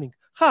the morning.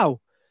 How?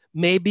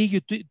 Maybe you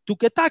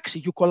took a taxi,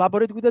 you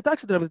collaborate with the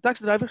taxi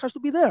driver has to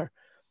be there.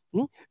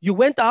 You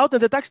went out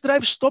and the taxi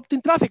driver stopped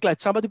in traffic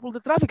light. Somebody pulled the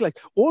traffic light.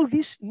 All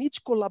this needs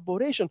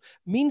collaboration,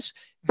 means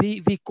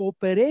the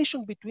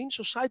cooperation between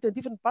society and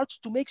different parts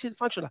to make it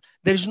functional.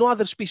 There is no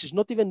other species,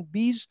 not even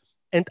bees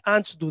and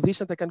ants do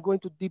this, and I can go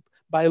into deep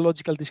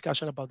biological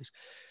discussion about this.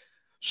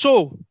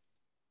 So,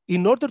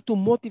 in order to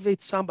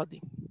motivate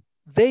somebody,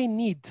 they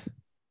need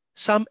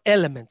some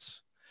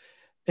elements.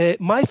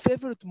 My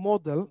favorite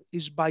model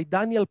is by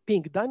Daniel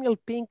Pink. Daniel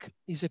Pink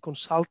is a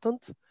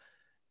consultant,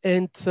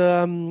 and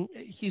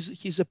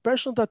he's a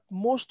person that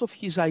most of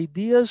his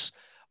ideas,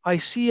 I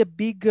see a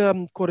big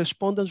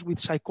correspondence with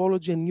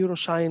psychology and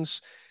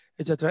neuroscience,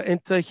 etc.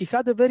 And he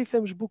had a very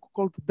famous book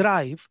called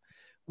Drive,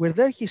 where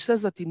there he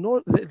says that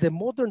the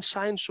modern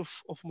science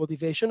of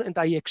motivation, and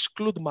I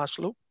exclude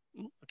Maslow,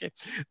 okay,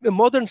 the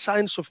modern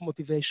science of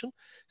motivation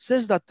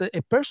says that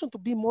a person to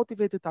be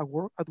motivated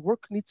at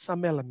work needs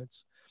some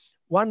elements.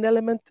 One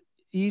element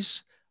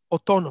is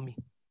autonomy,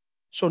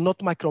 so not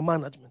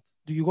micromanagement.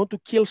 Do you want to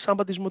kill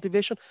somebody's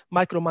motivation?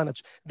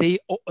 Micromanage.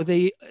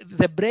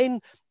 The brain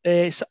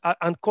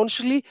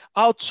unconsciously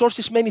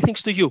outsources many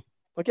things to you.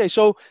 Okay,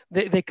 so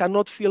they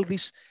cannot feel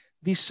this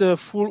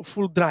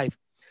full drive.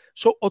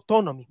 So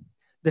autonomy.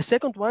 The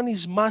second one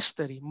is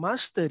mastery.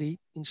 Mastery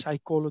in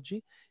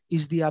psychology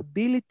is the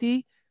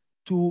ability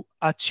to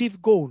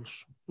achieve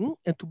goals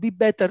and to be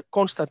better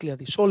constantly at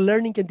this. So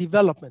learning and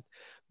development.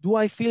 Do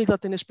I feel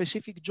that in a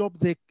specific job,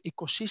 the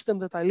ecosystem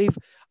that I live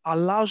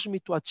allows me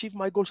to achieve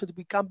my goals and to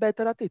become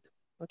better at it?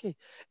 Okay.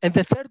 And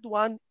the third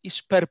one is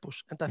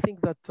purpose. And I think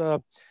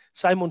that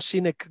Simon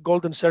Sinek,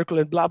 Golden Circle,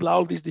 and blah, blah,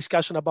 all this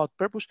discussion about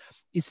purpose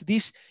is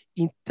this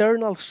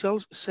internal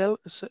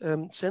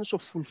sense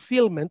of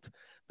fulfillment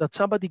that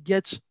somebody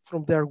gets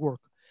from their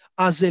work.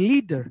 As a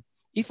leader,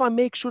 if I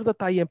make sure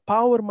that I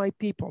empower my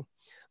people,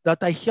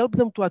 that I help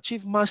them to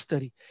achieve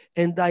mastery,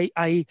 and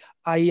I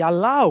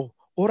allow,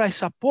 or I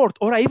support,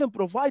 or I even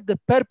provide the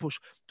purpose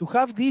to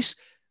have this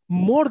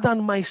more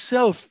than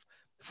myself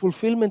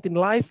fulfillment in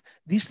life,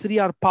 these three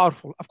are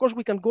powerful. Of course,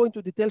 we can go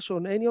into details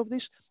on any of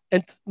this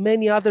and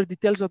many other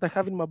details that I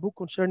have in my book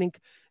concerning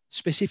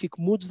specific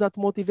moods that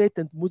motivate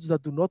and moods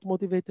that do not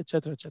motivate,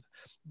 etc., etc.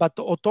 But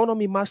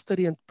autonomy,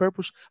 mastery, and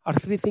purpose are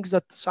three things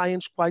that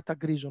science quite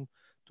agrees on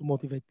to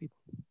motivate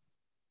people.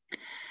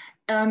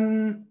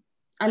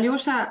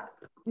 Aljoša,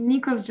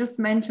 Nikos just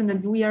mentioned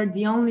that we are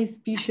the only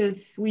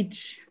species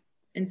which,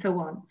 and so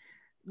on.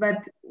 But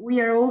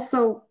we are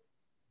also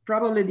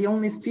probably the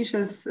only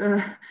species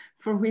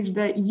for which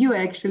you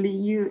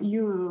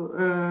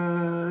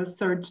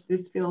searched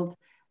this field,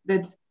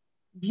 that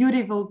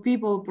beautiful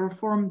people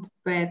perform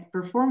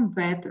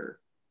better.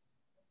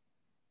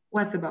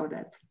 What's about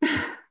that?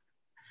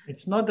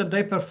 It's not that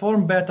they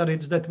perform better,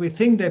 it's that we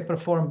think they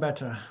perform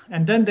better.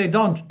 And then they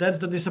don't. That's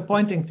the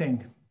disappointing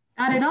thing.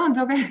 They don't,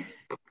 okay.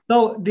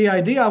 So the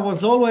idea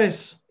was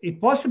always,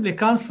 it possibly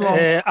comes from...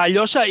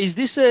 Aljoša, is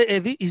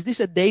this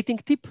a dating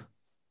tip?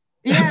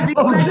 Yeah,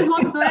 because I just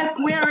wanted to ask,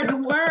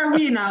 where are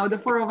we now, the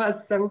four of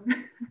us? So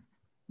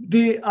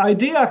the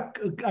idea,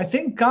 I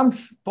think,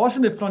 comes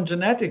possibly from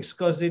genetics,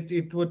 because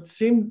it would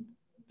seem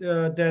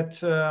that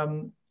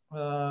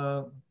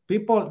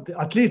people,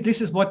 at least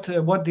this is what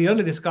the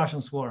early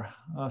discussions were.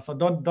 So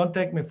don't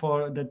take me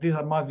for that these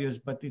are my views,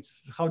 but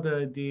it's how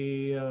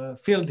the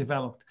field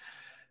developed.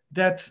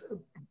 That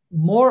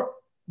more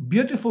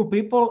beautiful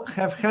people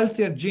have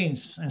healthier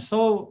genes, and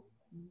so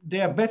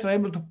they are better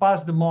able to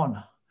pass them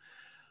on.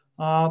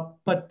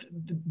 But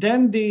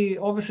then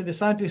obviously the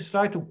scientists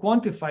try to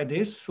quantify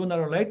this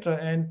sooner or later,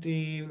 and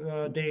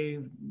they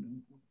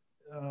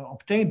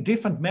obtain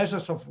different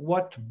measures of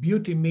what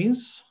beauty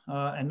means.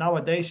 And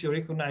nowadays you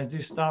recognize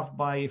this stuff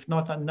by, if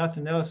not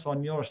nothing else,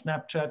 on your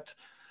Snapchat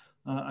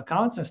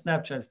accounts and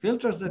Snapchat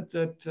filters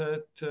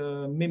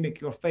that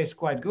mimic your face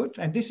quite good.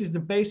 And this is the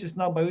basis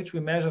now by which we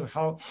measure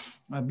how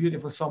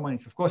beautiful someone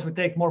is. Of course, we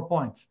take more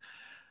points.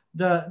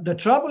 The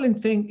troubling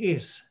thing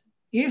is,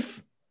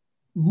 if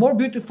more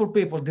beautiful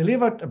people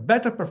delivered a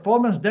better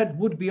performance, that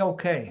would be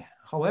okay.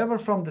 However,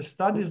 from the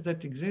studies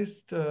that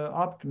exist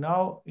up to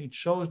now, it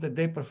shows that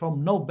they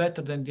perform no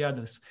better than the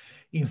others.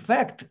 In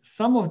fact,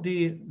 some of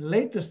the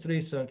latest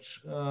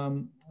research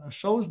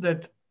shows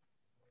that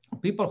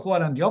people who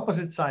are on the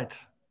opposite side,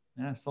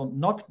 so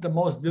not the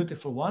most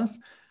beautiful ones,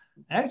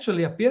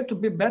 actually appear to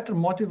be better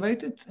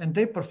motivated, and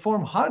they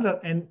perform harder,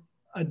 and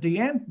at the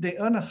end, they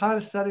earn a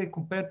higher salary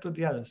compared to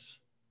the others.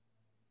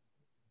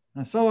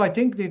 And so I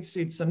think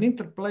it's an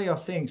interplay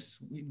of things.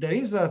 There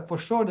is for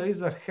sure there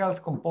is a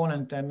health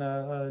component and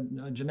a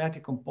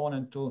genetic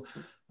component to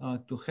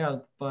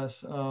health,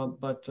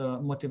 but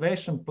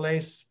motivation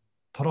plays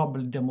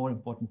probably the more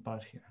important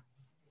part here.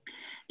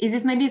 Is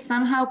this maybe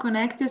somehow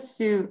connected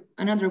to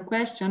another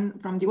question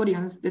from the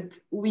audience, that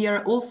we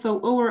are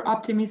also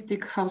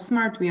over-optimistic how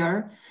smart we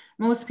are?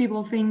 Most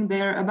people think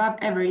they're above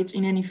average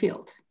in any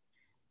field.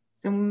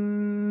 So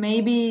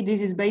maybe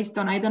this is based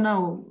on, I don't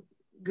know,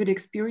 good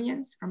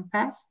experience from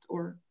past,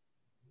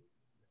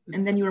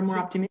 and then you are more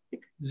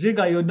optimistic?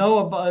 Žiga, you know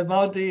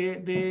about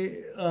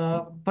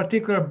the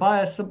particular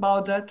bias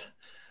about that?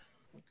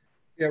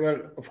 Yeah,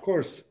 well, of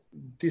course,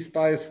 this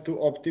ties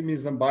to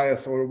optimism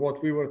bias, or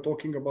what we were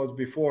talking about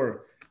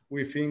before.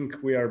 We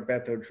think we are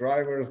better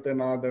drivers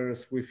than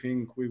others. We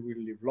think we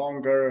will live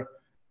longer.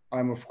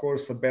 I'm, of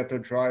course, a better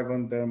driver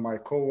than my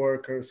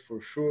coworkers,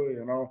 for sure,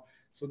 you know.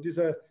 So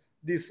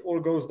this all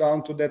goes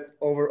down to that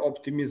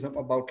over-optimism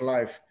about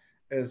life.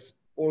 As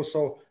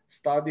also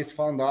studies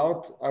found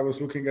out, I was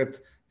looking at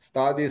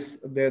studies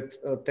that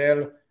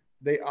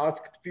they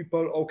asked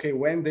people, okay,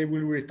 when they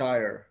will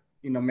retire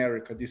in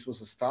America. This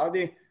was a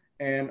study,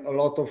 and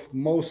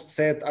most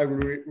said, I will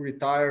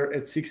retire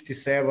at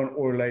 67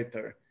 or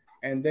later.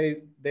 And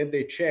then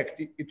they checked,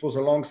 it was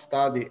a long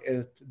study,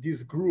 at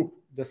this group,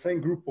 the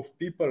same group of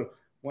people,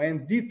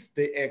 when did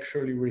they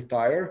actually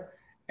retire?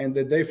 And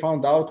that they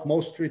found out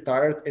most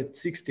retired at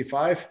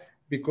 65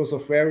 because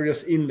of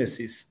various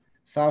illnesses.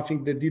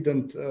 Something that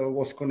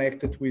was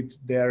connected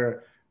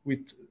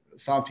with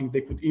something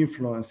they could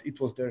influence. It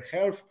was their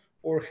health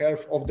or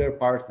health of their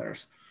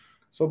partners.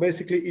 So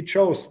basically it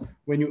shows,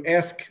 when you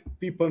ask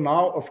people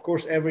now, of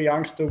course, every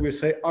youngster will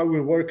say, I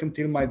will work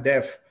until my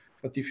death.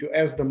 But if you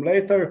ask them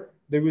later,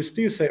 they will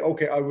still say,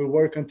 okay, I will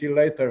work until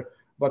later.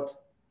 But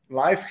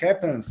life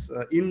happens,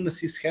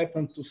 illnesses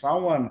happen to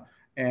someone.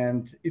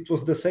 And it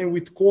was the same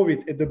with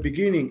COVID at the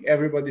beginning.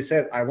 Everybody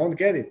said, I won't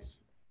get it.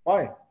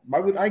 Why? Why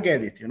would I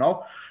get it, you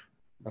know?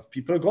 But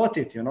people got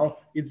it, you know.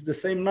 It's the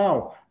same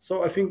now.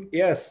 So I think,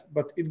 yes,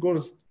 but it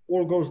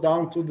all goes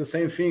down to the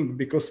same thing,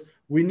 because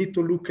we need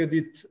to look at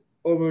it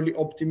overly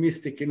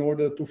optimistic in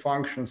order to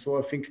function. So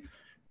I think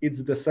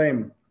it's the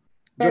same.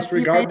 Just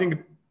regarding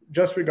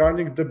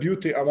the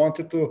beauty, I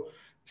wanted to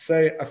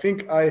say, I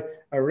think I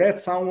read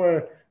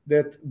somewhere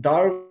that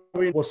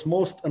Darwin was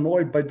most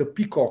annoyed by the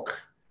peacock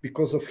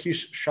because of his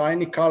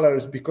shiny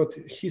colors, because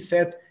he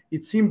said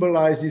it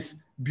symbolizes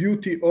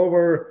beauty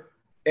over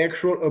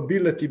actual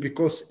ability.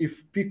 Because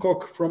if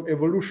peacock, from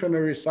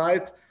evolutionary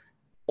side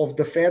of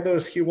the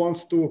feathers, he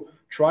wants to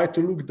try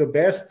to look the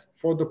best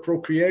for the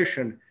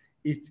procreation.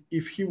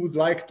 If he would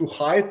like to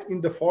hide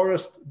in the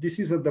forest, this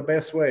isn't the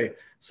best way.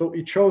 So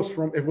it shows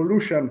from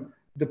evolution,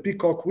 the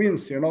peacock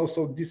wins, you know.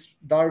 So this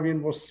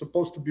Darwin was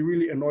supposed to be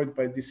really annoyed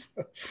by this.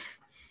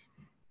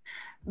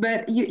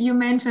 But you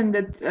mentioned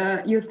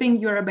that you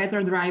think you're a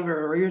better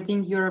driver, or you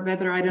think you're a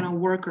better, I don't know,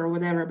 worker or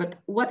whatever. But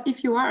what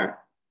if you are?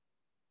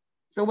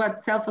 So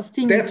what,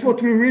 self-esteem? That's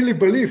what we really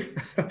believe.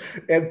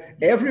 And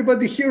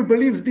everybody here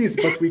believes this,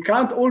 but we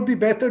can't all be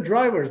better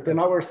drivers than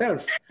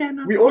ourselves. Yeah,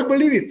 no. We all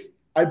believe it.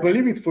 I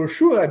believe it for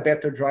sure, I'm a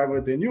better driver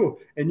than you.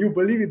 And you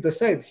believe it the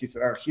same.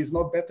 He's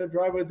not better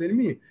driver than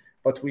me.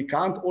 But we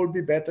can't all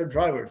be better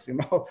drivers, you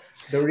know.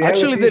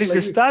 Actually, there is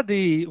a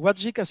study, what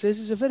Žiga says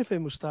is a very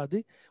famous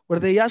study, where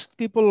they asked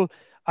people,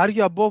 are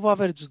you above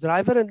average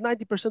driver? And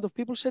 90% of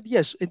people said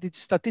yes, and it's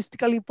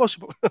statistically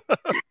impossible.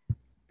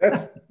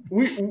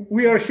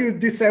 We are here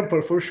this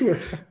sample for sure.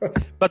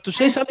 But to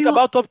say something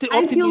about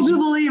optimism... I still do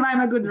believe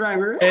I'm a good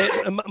driver.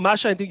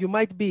 Masha, I think you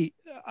might be.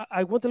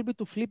 I want a little bit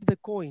to flip the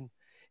coin.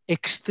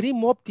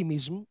 Extreme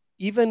optimism,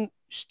 even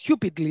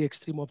stupidly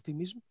extreme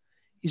optimism,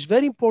 is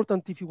very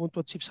important if you want to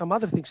achieve some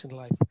other things in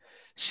life.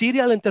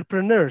 Serial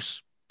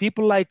entrepreneurs,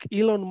 people like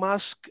Elon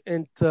Musk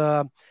and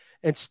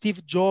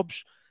Steve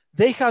Jobs,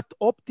 they had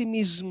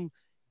optimism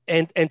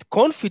and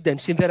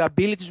confidence in their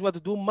abilities, what to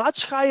do,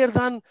 much higher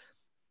than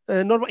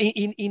normal,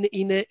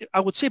 in I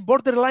would say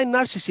borderline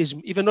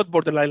narcissism, even not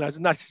borderline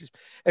narcissism.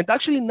 And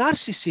actually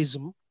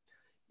narcissism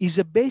is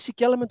a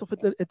basic element of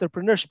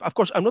entrepreneurship. Of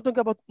course, I'm not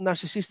talking about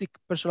narcissistic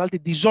personality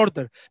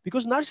disorder,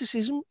 because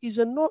narcissism is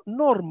a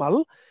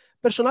normal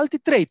personality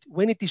trait.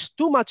 When it is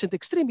too much and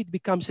extreme, it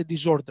becomes a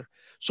disorder.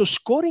 So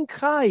scoring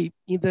high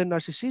in the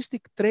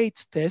narcissistic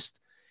traits test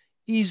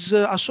is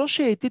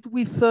associated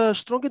with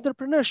strong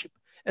entrepreneurship.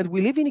 And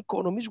we live in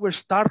economies where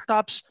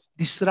startups,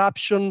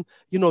 disruption,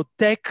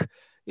 tech,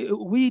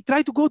 we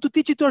try to go to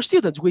teach it to our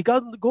students. We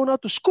go now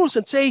to schools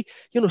and say,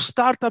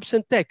 startups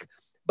and tech.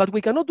 But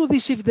we cannot do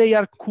this if they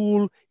are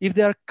cool, if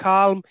they are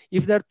calm,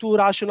 if they're too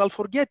rational.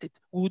 Forget it.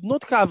 We would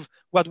not have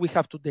what we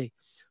have today.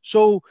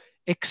 So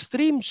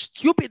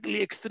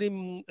stupidly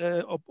extreme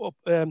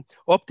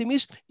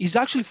optimism is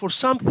actually for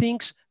some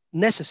things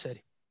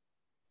necessary.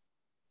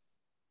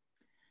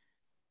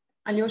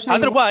 Aljoša,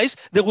 otherwise,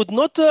 they would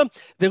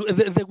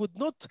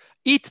not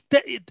eat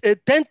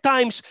 10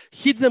 times,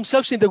 hit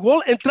themselves in the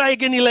wall, and try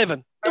again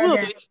 11. They will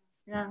not do it.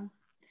 Yeah.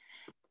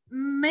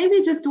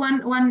 Maybe just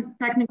one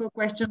technical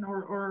question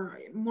or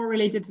more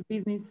related to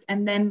business,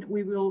 and then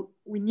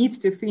we need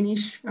to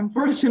finish.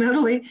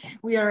 Unfortunately,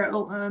 we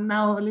are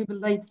now a little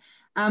bit late.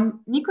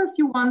 Nikos,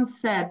 you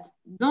once said,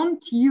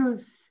 don't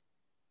use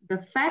the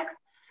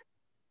facts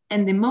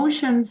and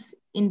emotions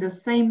in the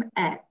same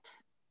ad.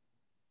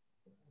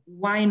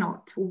 Why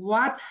not?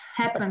 What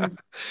happens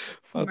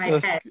in my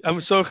head?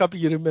 I'm so happy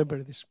you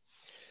remember this.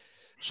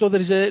 So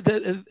there is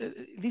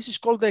this is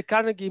called the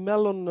Carnegie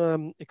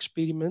Mellon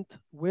experiment,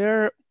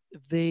 where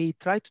they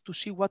tried to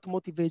see what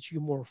motivates you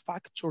more,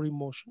 facts or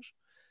emotions,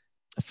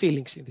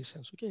 feelings in this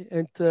sense. Okay,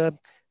 and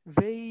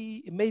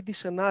they made this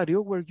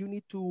scenario where you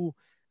need to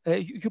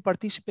you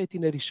participate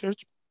in a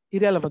research,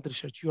 irrelevant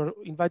research. You are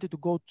invited to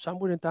go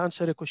somewhere and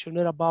answer a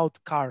questionnaire about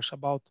cars,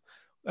 about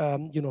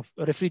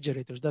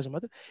refrigerators, doesn't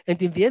matter. And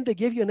in the end, they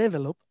gave you an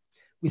envelope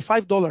with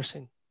 $5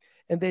 in,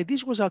 and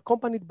this was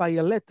accompanied by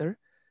a letter.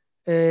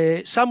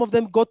 Some of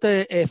them got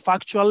a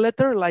factual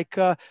letter, like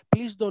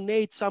please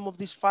donate some of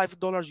these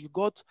 $5 you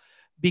got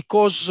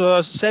because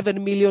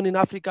 7 million in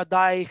Africa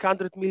die,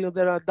 100 million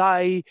there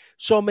die,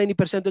 so many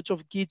percentage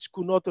of kids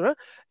could not.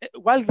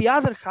 While the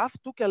other half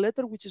took a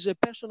letter which is a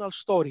personal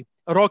story.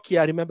 Rocky,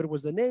 I remember,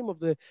 was the name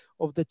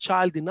of the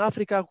child in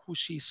Africa who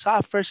she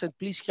suffers, and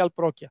please help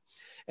Rocky.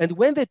 And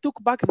when they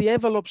took back the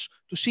envelopes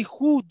to see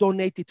who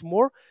donated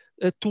more,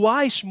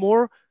 twice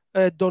more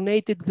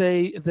donated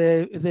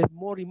the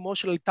more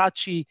emotional,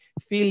 touchy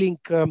feeling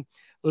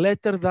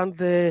letter than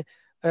the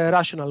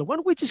rational one,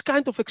 which is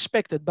kind of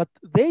expected. But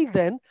they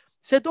then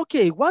said,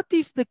 okay, what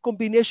if the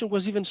combination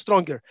was even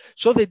stronger?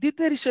 So they did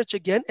the research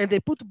again, and they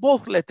put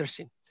both letters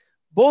in,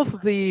 both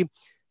the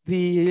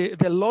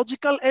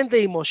logical and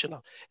the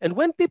emotional. And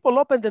when people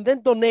opened and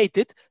then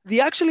donated, they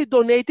actually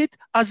donated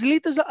as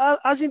little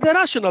as in the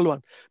rational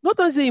one, not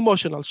as the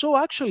emotional. So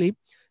actually,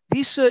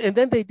 this, and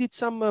then they did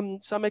some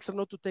extra,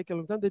 not to take a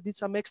long time, they did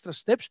some extra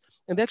steps,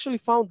 and they actually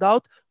found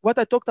out what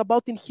I talked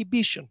about,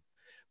 inhibition.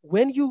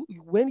 When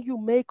you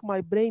make my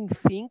brain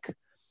think,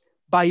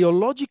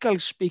 biologically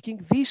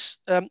speaking, this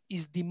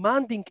is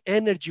demanding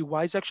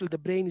energy-wise. Actually, the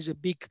brain is a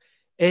big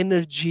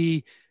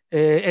energy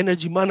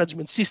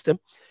management system,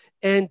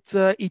 and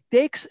it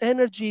takes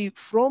energy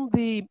from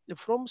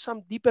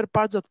some deeper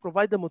parts that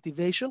provide the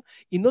motivation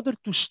in order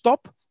to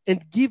stop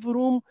and give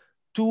room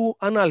to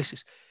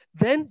analysis.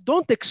 Then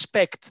don't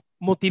expect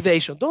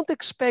motivation. Don't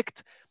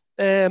expect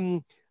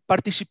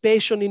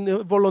participation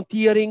in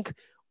volunteering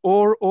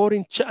or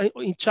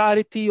in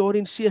charity or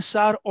in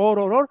CSR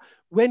or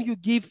when you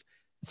give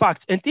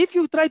facts. And if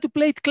you try to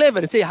play it clever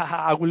and say,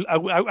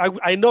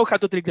 I know how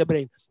to trick the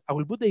brain, I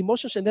will put the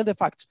emotions and then the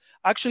facts.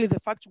 Actually, the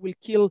facts will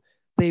kill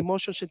the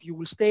emotions and you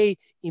will stay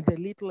in the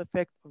little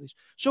effect of this.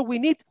 So we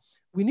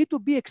need to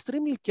be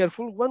extremely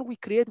careful when we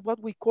create what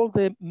we call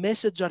the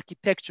message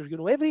architecture.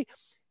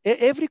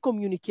 Every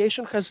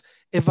communication has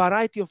a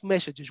variety of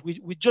messages.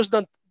 We just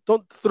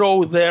don't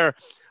throw there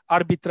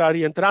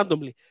arbitrary and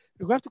randomly.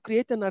 We have to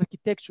create an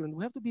architecture, and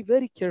we have to be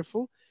very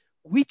careful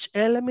which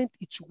element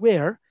it's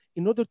where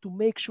in order to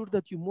make sure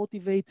that you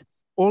motivate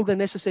all the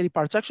necessary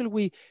parts.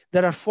 Actually,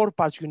 there are 4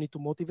 parts you need to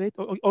motivate,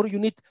 or you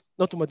need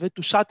not to motivate,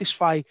 to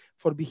satisfy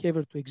for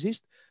behavior to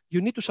exist. You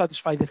need to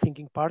satisfy the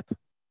thinking part.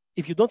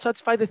 If you don't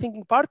satisfy the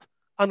thinking part,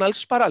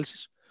 analysis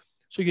paralysis.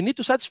 So you need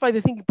to satisfy the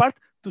thinking part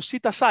to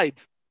sit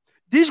aside.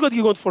 This is what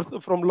you want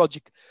from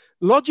logic.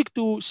 Logic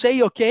to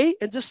say okay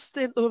and just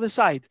stand on the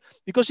side.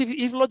 Because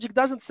if logic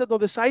doesn't stand on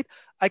the side,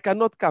 I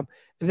cannot come.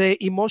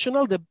 The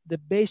emotional, the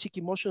basic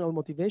emotional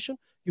motivation,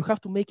 you have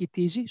to make it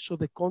easy. So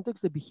the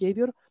context, the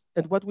behavior,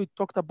 and what we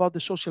talked about, the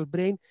social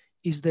brain,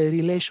 is the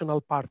relational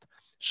part.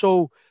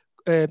 So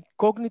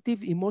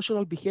cognitive,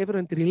 emotional, behavior,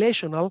 and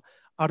relational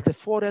are the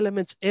 4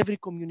 elements every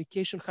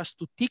communication has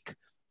to tick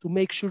to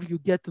make sure you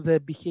get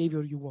the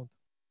behavior you want.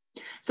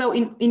 So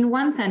in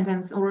one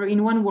sentence or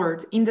in one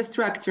word, in the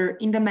structure,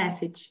 in the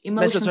message,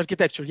 emotions, message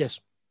architecture, yes.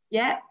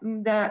 Yeah,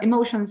 the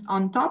emotions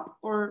on top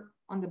or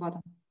on the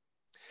bottom?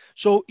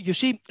 So you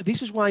see,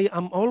 this is why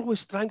I'm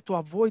always trying to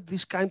avoid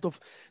this kind of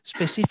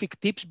specific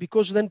tips,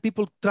 because then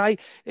people try,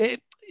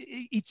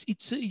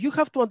 you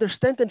have to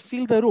understand and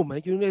feel the room.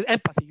 You know,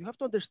 empathy. You have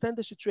to understand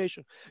the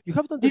situation. You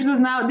have to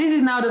understand. This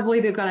is now the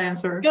political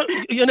answer.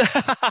 You know,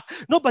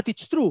 no, but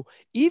it's true.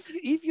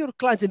 If your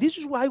clients, and this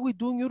is why we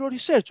do neuro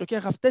research. Okay, I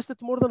have tested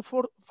more than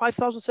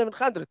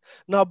 5,700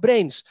 now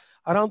brains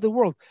around the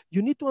world.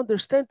 You need to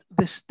understand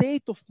the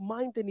state of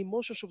mind and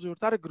emotions of your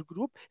target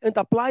group and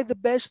apply the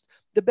best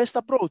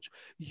approach.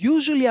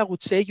 Usually, I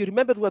would say, you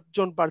remember what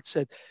John Bart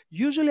said.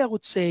 Usually, I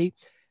would say,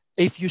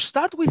 if you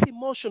start with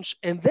emotions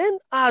and then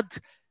add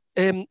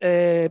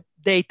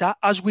data,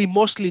 as we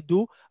mostly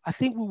do, I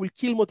think we will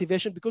kill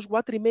motivation, because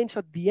what remains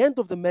at the end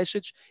of the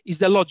message is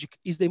the logic,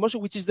 is the emotion,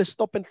 which is the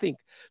stop and think.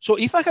 So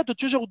if I had to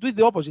choose, I would do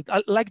the opposite.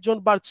 Like John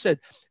Bart said,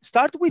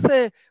 start with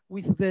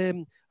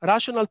the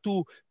rational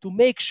to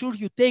make sure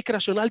you take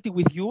rationality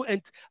with you,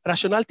 and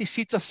rationality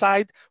sits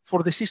aside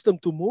for the system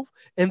to move,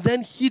 and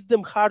then hit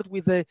them hard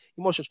with the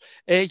emotions.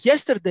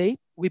 Yesterday,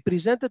 we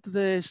presented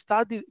the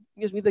study,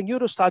 the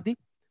neuro study.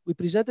 We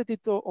presented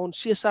it on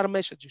CSR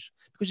messages,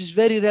 because it's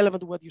very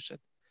relevant to what you said.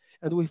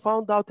 And we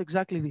found out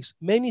exactly this.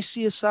 Many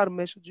CSR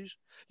messages,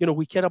 you know,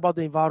 we care about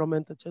the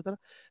environment, etc.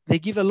 They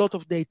give a lot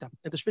of data,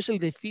 and especially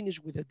they finish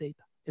with the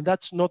data. And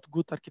that's not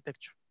good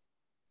architecture.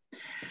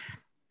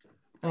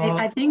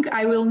 I think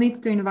I will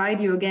need to invite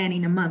you again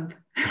in a month.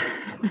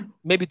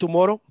 Maybe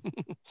tomorrow.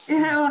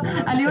 Yeah,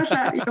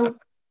 Aljosha,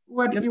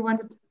 what you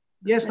wanted?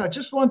 Yes, I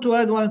just want to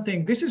add one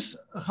thing. This is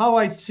how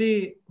I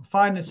see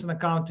finance and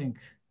accounting.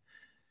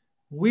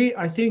 We,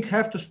 I think,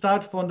 have to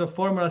start from the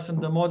formulas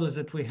and the models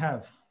that we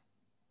have.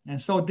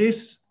 And so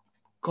this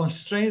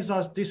constrains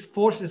us, this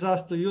forces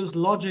us to use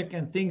logic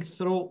and think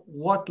through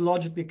what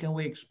logically can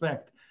we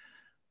expect.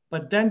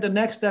 But then the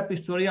next step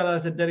is to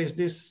realize that there is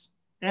this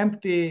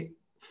empty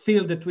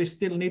field that we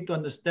still need to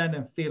understand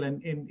and feel.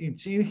 And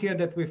it's in here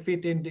that we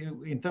fit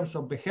in terms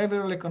of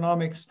behavioral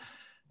economics,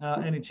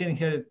 and it's in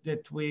here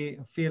that we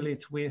feel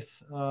it with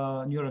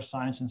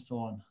neuroscience and so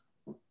on.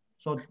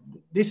 So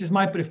this is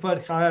my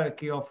preferred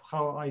hierarchy of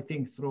how I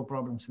think through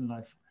problems in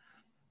life.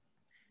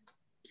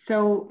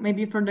 So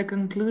maybe for the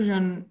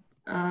conclusion,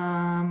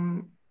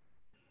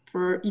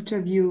 for each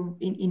of you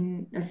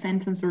in a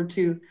sentence or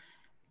two,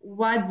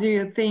 what do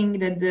you think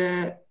that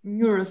the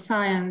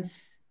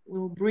neuroscience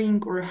will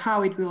bring, or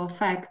how it will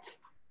affect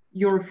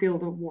your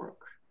field of work?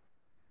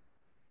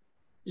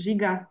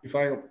 Žiga?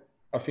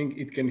 I think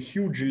it can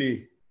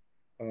hugely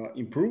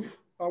improve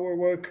our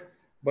work,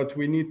 but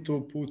we need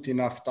to put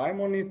enough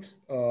time on it,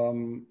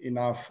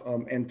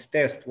 and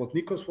test what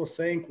Nikos was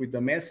saying with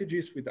the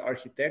messages, with the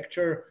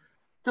architecture.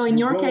 So in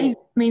your case, it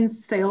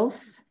means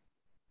sales?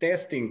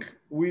 Testing.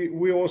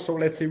 We also,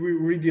 let's say, we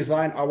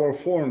redesign our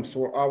forms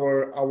or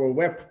our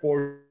web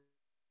portal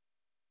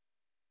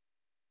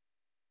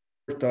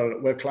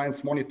where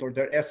clients monitor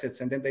their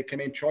assets, and then they can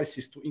make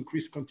choices to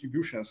increase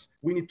contributions.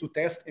 We need to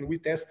test, and we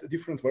test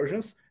different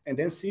versions and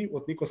then see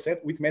what Nico said,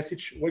 which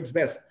message works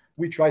best.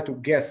 We try to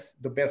guess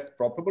the best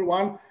probable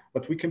one,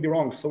 but we can be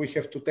wrong. So we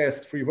have to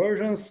test 3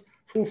 versions,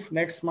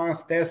 next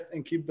month test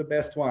and keep the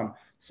best one.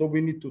 So we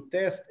need to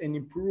test and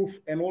improve.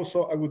 And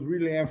also I would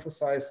really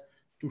emphasize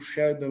to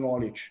share the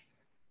knowledge.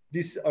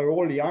 These are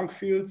all young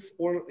fields,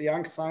 all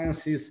young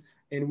sciences,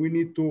 and we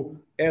need to,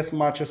 as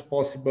much as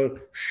possible,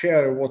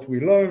 share what we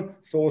learn,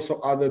 so also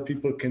other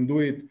people can do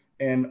it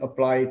and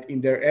apply it in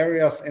their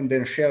areas, and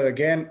then share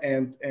again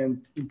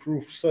and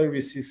improve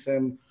services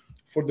and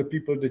for the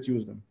people that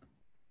use them.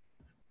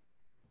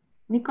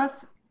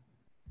 Nikos?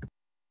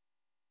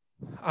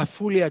 I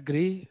fully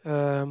agree.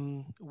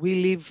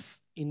 We live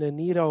in an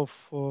era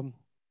of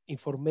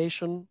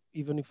information,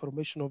 even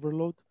information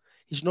overload.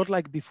 It's not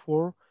like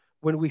before,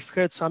 when we've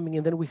heard something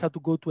and then we had to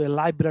go to a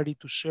library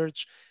to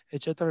search,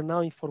 etc.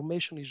 Now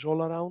information is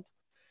all around.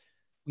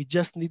 We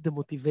just need the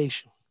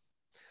motivation.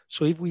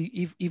 So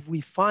if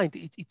we find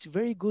it, it's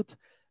very good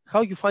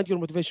how you find your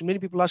motivation. Many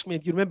people ask me,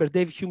 and you remember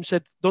Dave Hume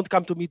said, don't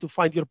come to me to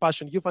find your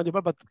passion. You find your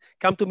passion, but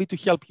come to me to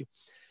help you.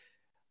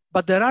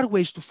 But there are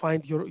ways to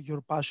find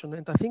your passion.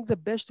 And I think the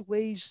best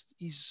way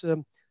is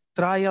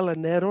trial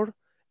and error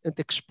and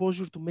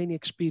exposure to many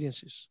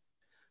experiences.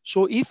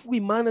 So if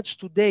we manage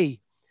today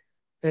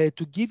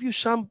to give you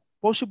some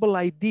possible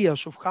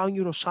ideas of how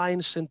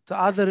neuroscience and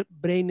other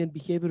brain and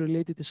behavior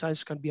related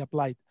science can be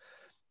applied,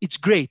 it's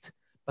great.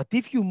 But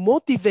if you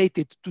motivate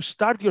it to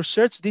start your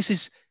search,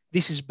 this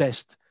is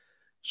best.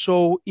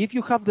 So if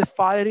you have the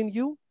fire in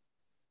you,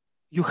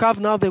 you have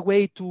now the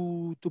way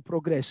to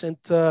progress. And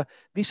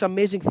these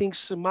amazing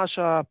things,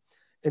 Masha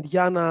and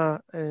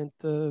Jana and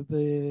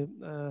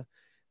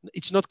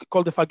it's not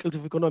called the Faculty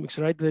of Economics,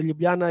 right? The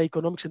Ljubljana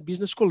Economics and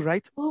Business School,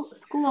 right?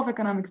 School of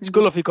Economics.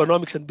 School of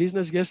Economics and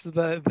Business. Yes,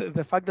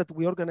 the fact that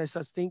we organize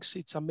such things,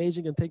 it's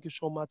amazing. And thank you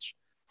so much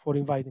for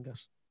inviting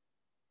us.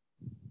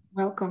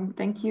 Welcome.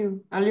 Thank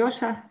you.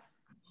 Aljosha?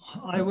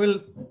 I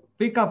will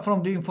pick up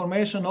from the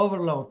information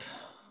overload,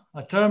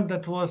 a term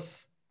that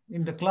was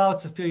in the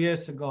clouds a few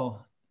years ago.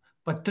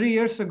 But 3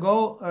 years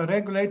ago, a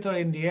regulator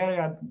in the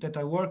area that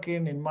I work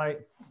in my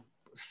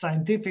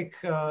scientific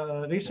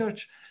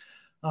research,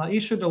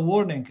 issued a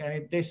warning,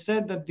 and they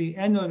said that the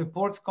annual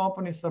reports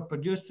companies are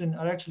producing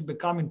are actually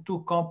becoming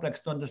too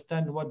complex to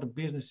understand what the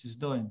business is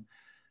doing.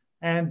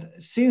 And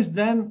since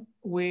then,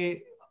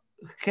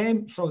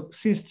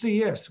 since 3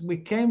 years, we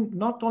came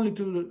not only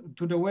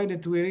to the way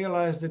that we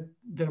realized that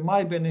there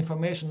might be an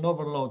information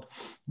overload.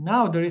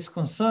 Now there is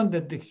concern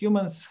that the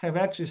humans have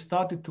actually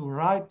started to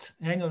write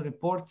annual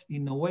reports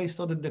in a way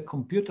so that the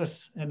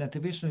computers and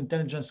artificial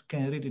intelligence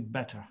can read it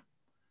better.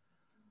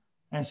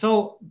 And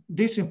so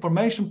this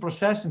information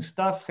processing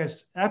stuff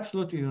has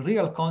absolutely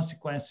real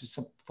consequences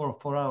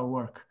for our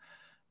work.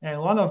 And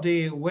one of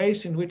the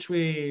ways in which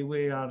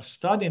we are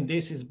studying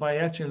this is by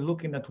actually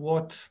looking at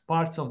what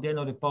parts of the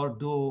annual report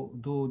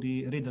do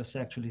the readers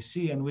actually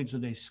see and which do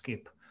they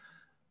skip.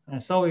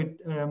 And so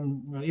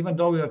even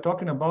though we are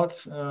talking about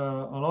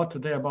a lot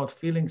today about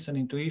feelings and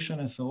intuition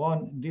and so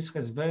on, this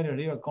has very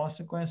real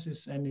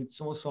consequences. And it's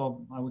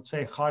also, I would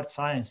say, hard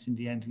science in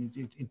the end.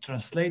 It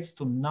translates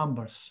to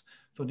numbers.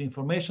 So the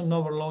information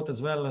overload,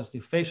 as well as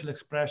the facial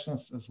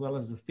expressions, as well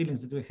as the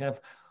feelings that we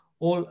have,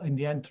 all in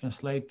the end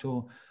translate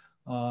to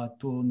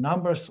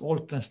numbers, all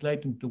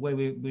translate into the way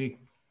we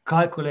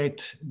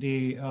calculate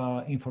the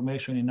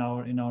information in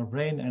our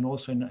brain and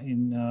also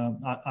in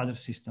other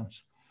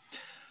systems.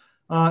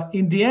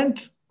 In the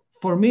end,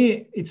 for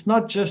me, it's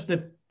not just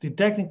the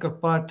technical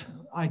part.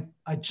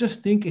 I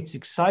just think it's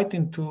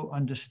exciting to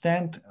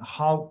understand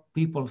how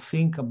people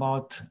think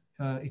about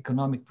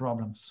economic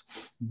problems,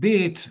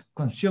 be it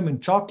consuming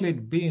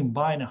chocolate, be it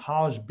buying a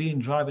house, be it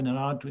driving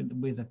around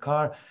with a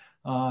car,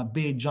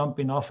 be it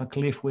jumping off a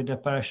cliff with a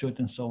parachute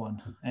and so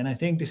on. And I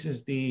think this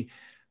is this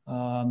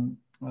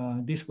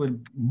will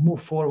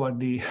move forward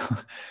the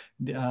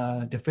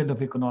field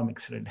of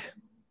economics, really.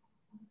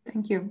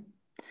 Thank you.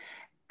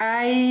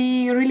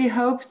 I really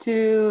hope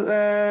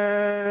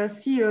to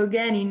see you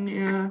again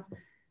in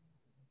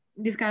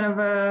this kind of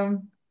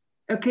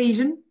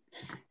occasion.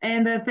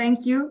 And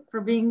thank you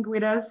for being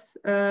with us.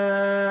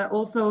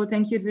 Also,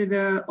 thank you to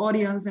the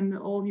audience and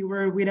all you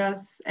were with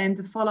us, and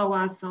to follow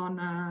us on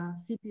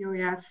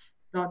CPOEF.su.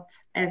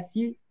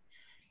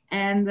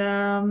 And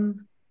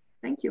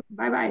thank you.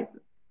 Bye-bye.